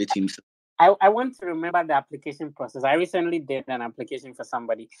to do it himself. I want to remember the application process. I recently did an application for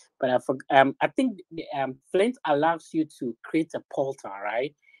somebody, but I think Flint allows you to create a portal,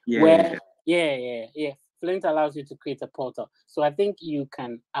 right? Yeah. Yeah. Flint allows you to create a portal, so I think you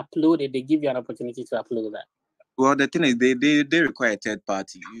can upload it. They give you an opportunity to upload that. Well, the thing is, they require a third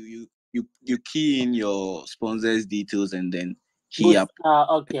party. You key in your sponsor's details and then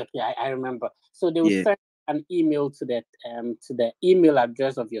Okay. I remember. So they will send an email to the email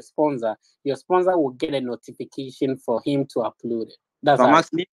address of your sponsor. Your sponsor will get a notification for him to upload it. That's so I'm how.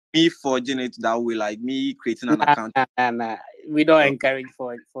 asking me forging it that way, like me creating an account. Nah. We don't encourage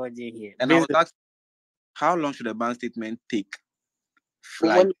forging here. And I was asking, how long should a bank statement take?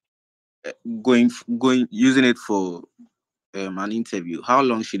 Going using it for an interview. How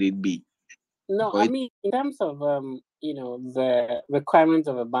long should it be? No, I mean, in terms of the requirements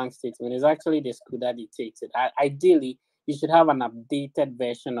of a bank statement, is actually the school that dictates it. Ideally, you should have an updated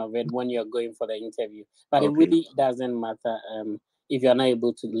version of it when you're going for the interview. But it really doesn't matter if you're not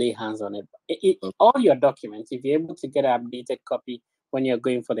able to lay hands on it. All your documents, if you're able to get an updated copy when you're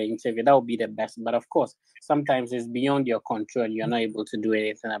going for the interview, that would be the best. But of course, sometimes it's beyond your control and you're not able to do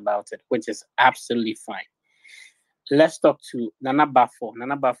anything about it, which is absolutely fine. Let's talk to Nana Bafo.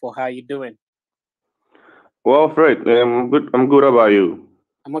 Nana Bafo, how are you doing? Well, Fred, I'm good. I'm good. How about you?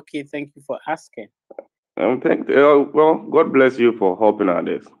 I'm okay. Thank you for asking. Well, God bless you for helping out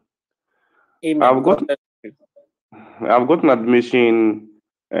this. Amen. I've got an admission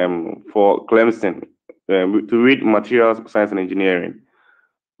for Clemson to read materials science and engineering,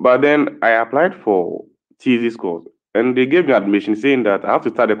 but then I applied for thesis course, and they gave me admission saying that I have to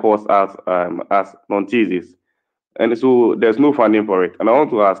start the course as non-thesis, and so there's no funding for it. And I want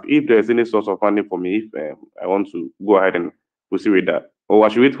to ask if there's any source of funding for me if I want to go ahead and proceed with that, or I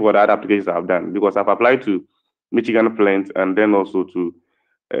should wait for the other applications I've done, because I've applied to Michigan Flint, and then also to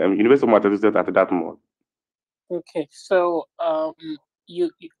University of Massachusetts at Dartmouth. Okay, so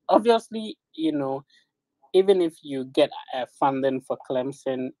you obviously, even if you get funding for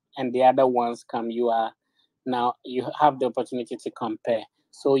Clemson and the other ones come, you have the opportunity to compare.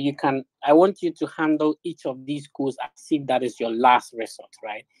 So I want you to handle each of these schools as if that is your last resort,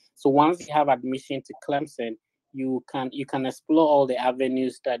 right? So once you have admission to Clemson, you can explore all the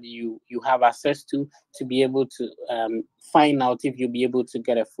avenues that you have access to be able to find out if you'll be able to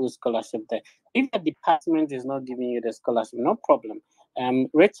get a full scholarship there. If the department is not giving you the scholarship, no problem.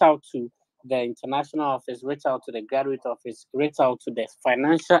 Reach out to the international office, reach out to the graduate office, reach out to the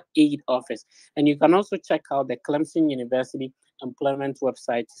financial aid office. And you can also check out the Clemson University employment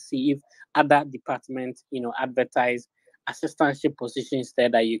website to see if other departments, advertise assistantship positions there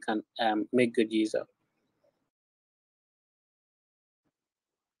that you can make good use of.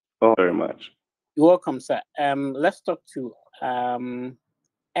 Oh, very much. You're welcome, sir. Let's talk to Ernest.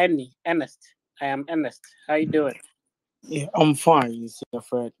 I am Ernest. How you doing? Yeah, I'm fine, Sir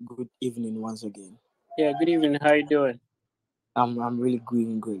Fred. Good evening once again. Yeah, good evening. How you doing? I'm really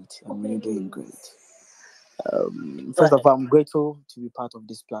doing great. I'm really doing great. First of all, I'm grateful to be part of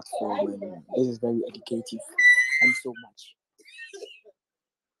this platform, and this is very educative. Thank you so much.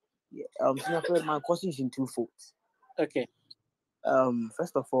 Yeah, Sir Fred, my question is in two folds. Okay.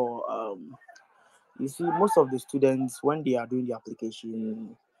 First of all, you see, most of the students when they are doing the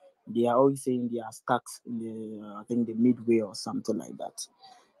application, they are always saying they are stuck in I think the midway or something like that.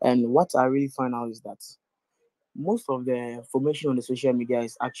 And what I really find out is that most of the information on the social media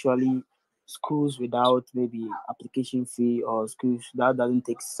is actually schools without maybe application fee or schools that doesn't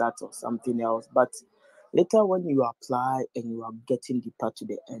take SAT or something else. But later when you apply and you are getting deeper to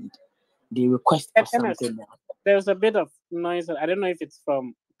the end, they request for Ernest, something else. there's a bit of noise. I don't know if it's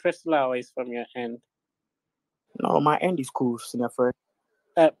from Priscilla or it's from your end. No, my end is cool, Senior Fred.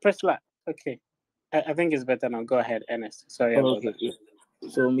 Priscilla, okay. I think it's better now. Go ahead, Ernest. Sorry about that. Yeah.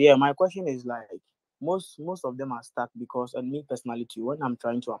 So yeah, my question is like most of them are stuck because, and me personally too, when I'm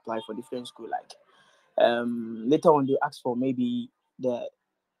trying to apply for different school, like later on they ask for maybe the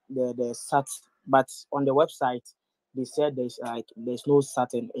SAT, but on the website they said there's no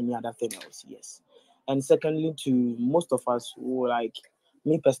SAT and any other thing else. Yes. And secondly, to most of us who like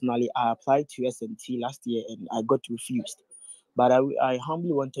me personally, I applied to SNT last year and I got refused. But I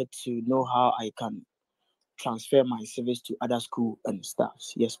humbly wanted to know how I can transfer my service to other school and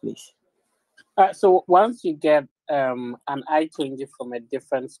staffs. Yes, please. So once you get an I-20 from a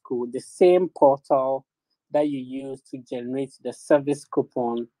different school, the same portal that you use to generate the service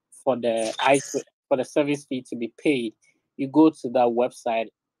coupon for for the service fee to be paid, you go to that website.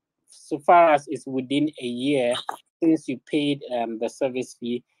 So far as it's within a year since you paid the service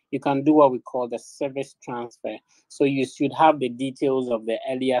fee, you can do what we call the service transfer. So you should have the details of the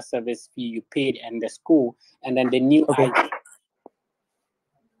earlier service fee you paid and the school, and then the new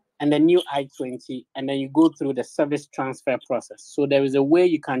I-20, and then you go through the service transfer process. So there is a way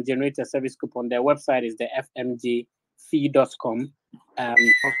you can generate a service coupon. Their website is the fmjfee.com.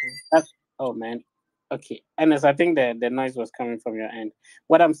 Oh man. Okay. And as I think the noise was coming from your end.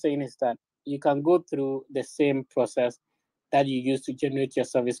 What I'm saying is that you can go through the same process that you use to generate your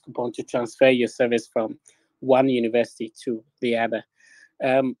service coupon to transfer your service from one university to the other.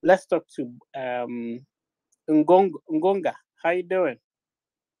 Let's talk to Ngonga. How you doing?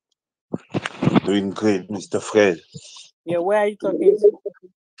 Doing great, Mr. Fred. Yeah, where are you talking to?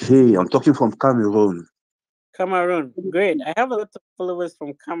 Hey, I'm talking from Cameroon. Cameroon. Great. I have a lot of followers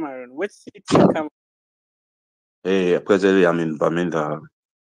from Cameroon. Which city in Cameroon? Hey, presently I'm in Bamenda.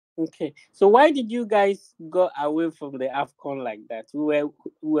 Okay. So why did you guys go away from the AFCON like that? We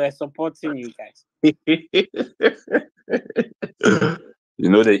were supporting you guys. You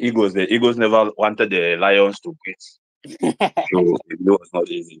know the Eagles never wanted the Lions to beat. So it was not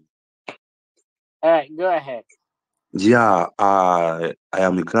easy. All right, go ahead. Yeah, I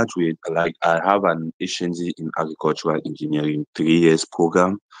am a graduate. Like I have an HND in agricultural engineering 3 years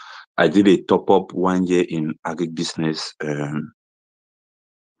program. I did a top up 1 year in agribusiness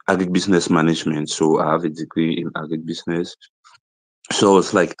management. So I have a degree in agribusiness. So I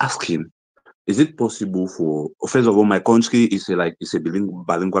was like asking, is it possible for first of all, my country is a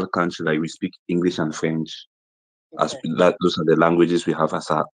bilingual country, like we speak English and French. As that those are the languages we have as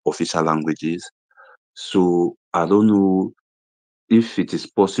our official languages. So I don't know if it is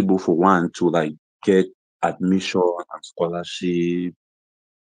possible for one to like get admission and scholarship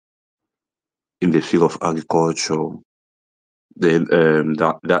in the field of agriculture. Then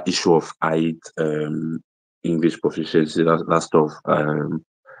that issue of height, English proficiency, that stuff.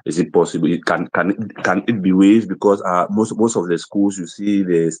 Is it possible? Can it be waived? Because most of the schools you see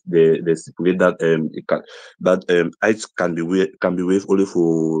they stipulate that IELTS can be waived only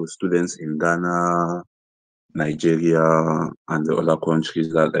for students in Ghana, Nigeria, and the other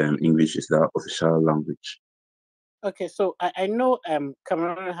countries that English is the official language. Okay, so I know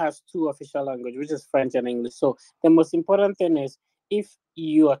Cameroon has two official languages, which is French and English. So the most important thing is if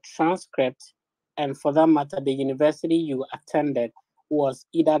your transcript, and for that matter, the university you attended was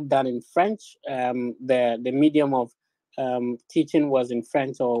either done in French, the medium of teaching was in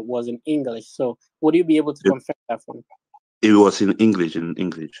French or was in English. So would you be able to confirm that for me? It was in English. In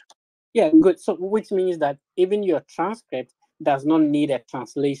English. Yeah, good. So which means that even your transcript does not need a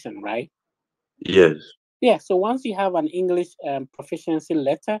translation, right? Yes. Yeah, so once you have an English proficiency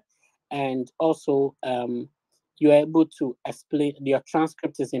letter, and also you're able to explain your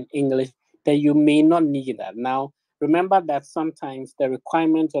transcript is in English, then you may not need that. Now, remember that sometimes the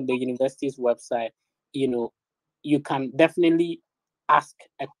requirement of the university's website, you can definitely ask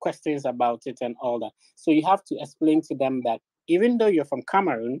questions about it and all that. So you have to explain to them that even though you're from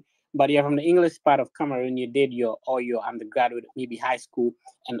Cameroon, but you're from the English part of Cameroon, you did your undergraduate, maybe high school,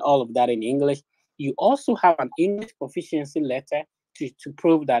 and all of that in English. You also have an English proficiency letter to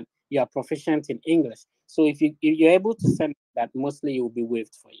prove that you are proficient in English. So if you're able to send that, mostly it will be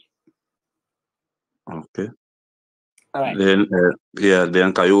waived for you. Okay. All right. Then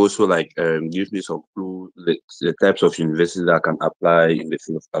then can you also give me some clue the types of universities that can apply in the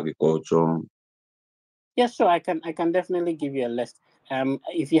field of agriculture? Yeah, sure. I can definitely give you a list.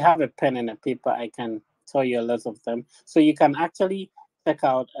 If you have a pen and a paper, I can tell you a list of them. So you can actually check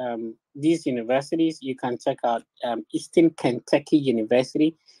out these universities. You can check out Eastern Kentucky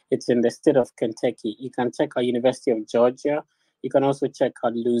University. It's in the state of Kentucky. You can check out University of Georgia. You can also check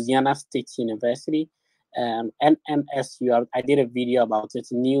out Louisiana State University. NMSU. I did a video about it.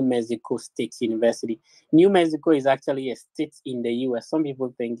 New Mexico State University. New Mexico is actually a state in the U.S. Some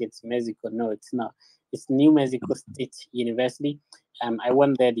people think it's Mexico. No, it's not. It's New Mexico State University. I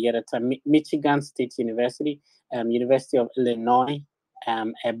went there the other time. Michigan State University, University of Illinois,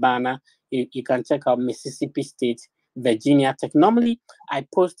 Urbana. You can check out Mississippi State, Virginia Tech. Normally, I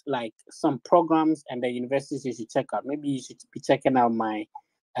post like some programs and the universities you should check out. Maybe you should be checking out my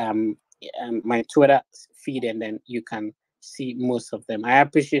Twitter feed, and then you can see most of them. I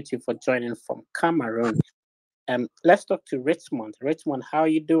appreciate you for joining from Cameroon. Let's talk to Richmond. Richmond, how are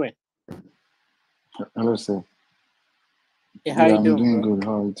you doing? Hello, sir. Yeah, how you I'm doing, doing bro? good.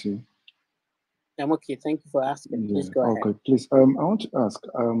 How are you too? I'm okay. Thank you for asking. Please Yeah. go ahead. Okay. Please. I want to ask.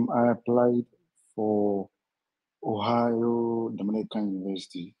 I applied for Ohio Dominican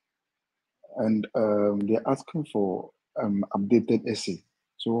University, and they're asking for updated essay.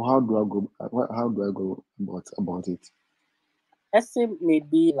 So how do I go? How do I go about it? Essay may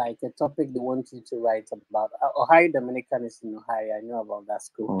be like a topic they want you to write about. Ohio Dominican is in Ohio. I know about that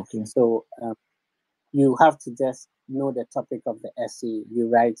school. Okay. So you have to just know the topic of the essay. You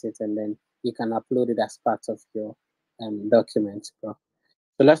write it, and then you can upload it as part of your document, bro.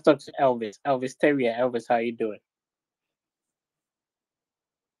 So let's talk to Elvis. Elvis Terrier. Elvis, how you doing?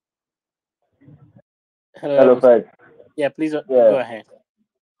 Hello, Hello, Elvis. Fred. Yeah, please Yeah, go ahead.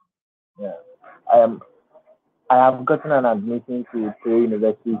 yeah. I am. I have gotten an admission to three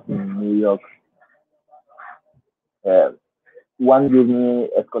universities in New York. One gave me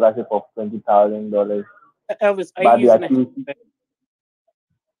a scholarship of $20,000, Elvis, are you but the using a activity, headset?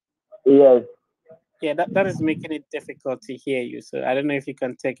 yes, Yeah, that is making it difficult to hear you. So I don't know if you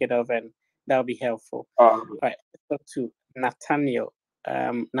can take it off, and that'll be helpful. All right, let's talk to Nathaniel.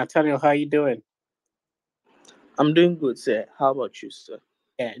 Nathaniel, how you doing? I'm doing good, sir. How about you, sir?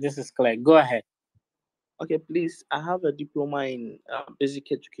 Yeah, this is Claire. Go ahead. Okay, please. I have a diploma in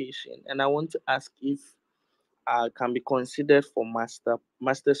basic education, and I want to ask if I can be considered for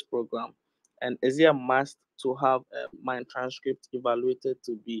master's program, and is it a must to have my transcript evaluated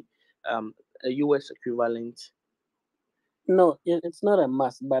to be a US equivalent? No, it's not a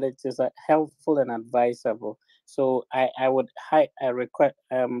must, but it is helpful and advisable. So I would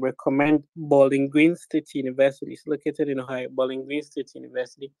recommend Bowling Green State University. It's located in Ohio. Bowling Green State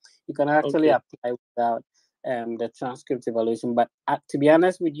University. You can actually Okay. apply without the transcript evaluation. But to be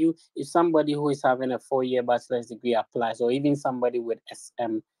honest with you, if somebody who is having a 4-year bachelor's degree applies, or even somebody with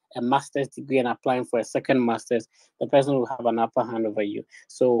a master's degree and applying for a second master's, the person will have an upper hand over you.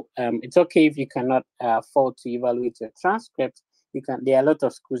 So it's okay if you cannot afford to evaluate your transcript. You can. There are a lot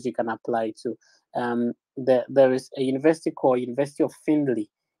of schools you can apply to. There is a university called University of Findlay.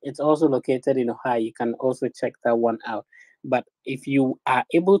 It's also located in Ohio. You can also check that one out. But if you are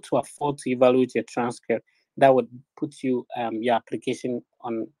able to afford to evaluate your transcript, that would put you your application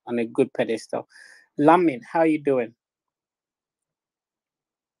on a good pedestal. Lamin, how are you doing?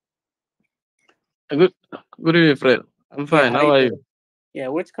 Good, good evening, Fred. I'm Yeah, fine. how How you are doing? you? Yeah,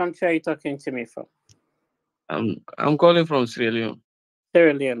 which country are you talking to me from? I'm calling from Sierra Leone.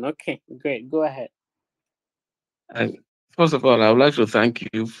 Sierra Leone. Okay, great. Go ahead. And first of all, I would like to thank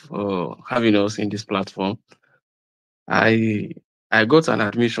you for having us in this platform. I I got an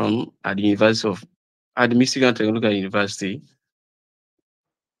admission at the Michigan Technological University.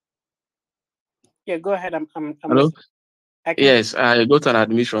 Yeah, go ahead. I'm Hello. listening. I can. Yes, I got an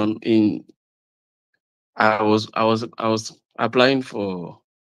admission in. I was applying for.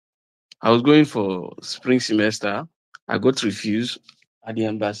 I was going for spring semester. I got refused at the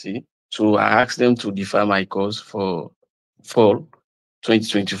embassy, so I asked them to defer my course for fall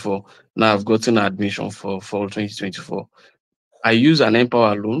 2024. Now I've gotten admission for fall 2024. I used an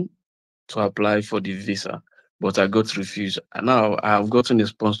Empower loan to apply for the visa, but I got refused. And now I've gotten a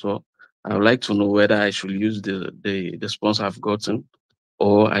sponsor. I would like to know whether I should use the sponsor I've gotten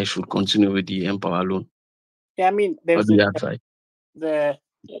or I should continue with the Empower loan. Yeah, I mean, What there's do you advise? the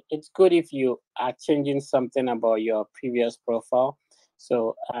it's good if you are changing something about your previous profile.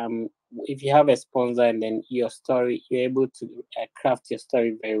 So if you have a sponsor and then your story, you're able to craft your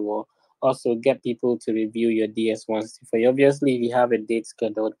story very well. Also get people to review your DS164. Obviously, if you have a date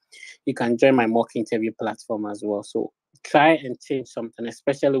scheduled, you can join my mock interview platform as well. So try and change something,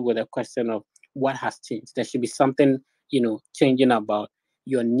 especially with a question of what has changed. There should be something, changing about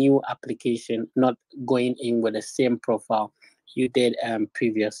your new application, not going in with the same profile you did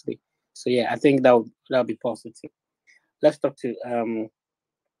previously. So yeah, I think that'll be positive. Let's talk to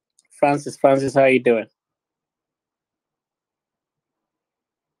Francis. Francis, how are you doing?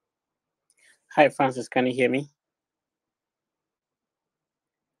 Hi, Francis. Can you hear me?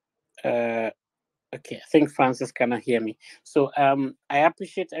 Okay, I think Francis cannot hear me. So I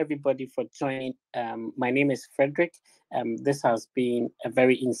appreciate everybody for joining. My name is Frederick. This has been a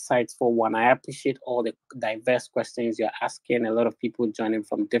very insightful one. I appreciate all the diverse questions you're asking. A lot of people joining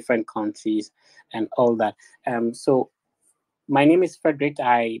from different countries and all that. So my name is Frederick.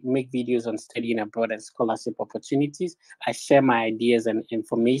 I make videos on studying abroad and scholarship opportunities. I share my ideas and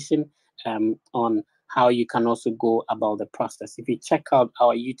information on how you can also go about the process. If you check out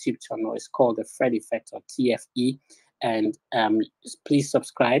our YouTube channel, it's called The Fred Effect or TFE, and please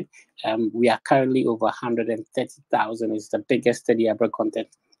subscribe. We are currently over 130,000. It's the biggest study abroad content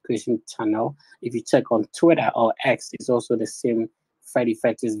creation channel. If you check on Twitter or X, it's also the same. Fred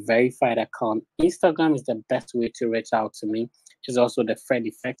Effect is verified account. Instagram is the best way to reach out to me. It's also the Fred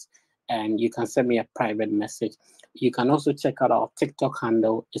Effect, and you can send me a private message. You can also check out our TikTok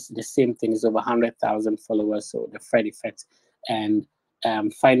handle. It's the same thing. It's over 100,000 followers, so the Fred Effect. And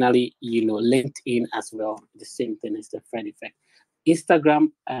finally, LinkedIn as well. The same thing as the Fred Effect.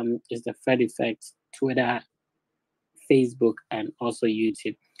 Instagram is the Fred Effect. Twitter, Facebook, and also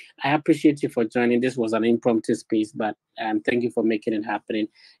YouTube. I appreciate you for joining. This was an impromptu space, but thank you for making it happen.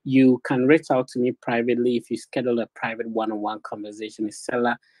 You can reach out to me privately if you schedule a private one-on-one conversation. It's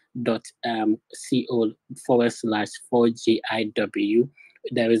seller.co/4GIW.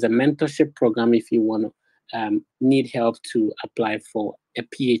 There is a mentorship program if you want to need help to apply for a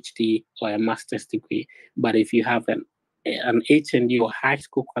PhD or a master's degree. But if you have an HND or high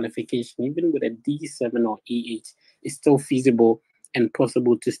school qualification, even with a D7 or E8, it's still feasible and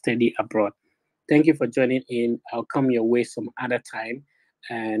possible to study abroad. Thank you for joining in. I'll come your way some other time,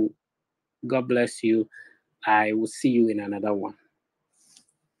 and God bless you. I will see you in another one.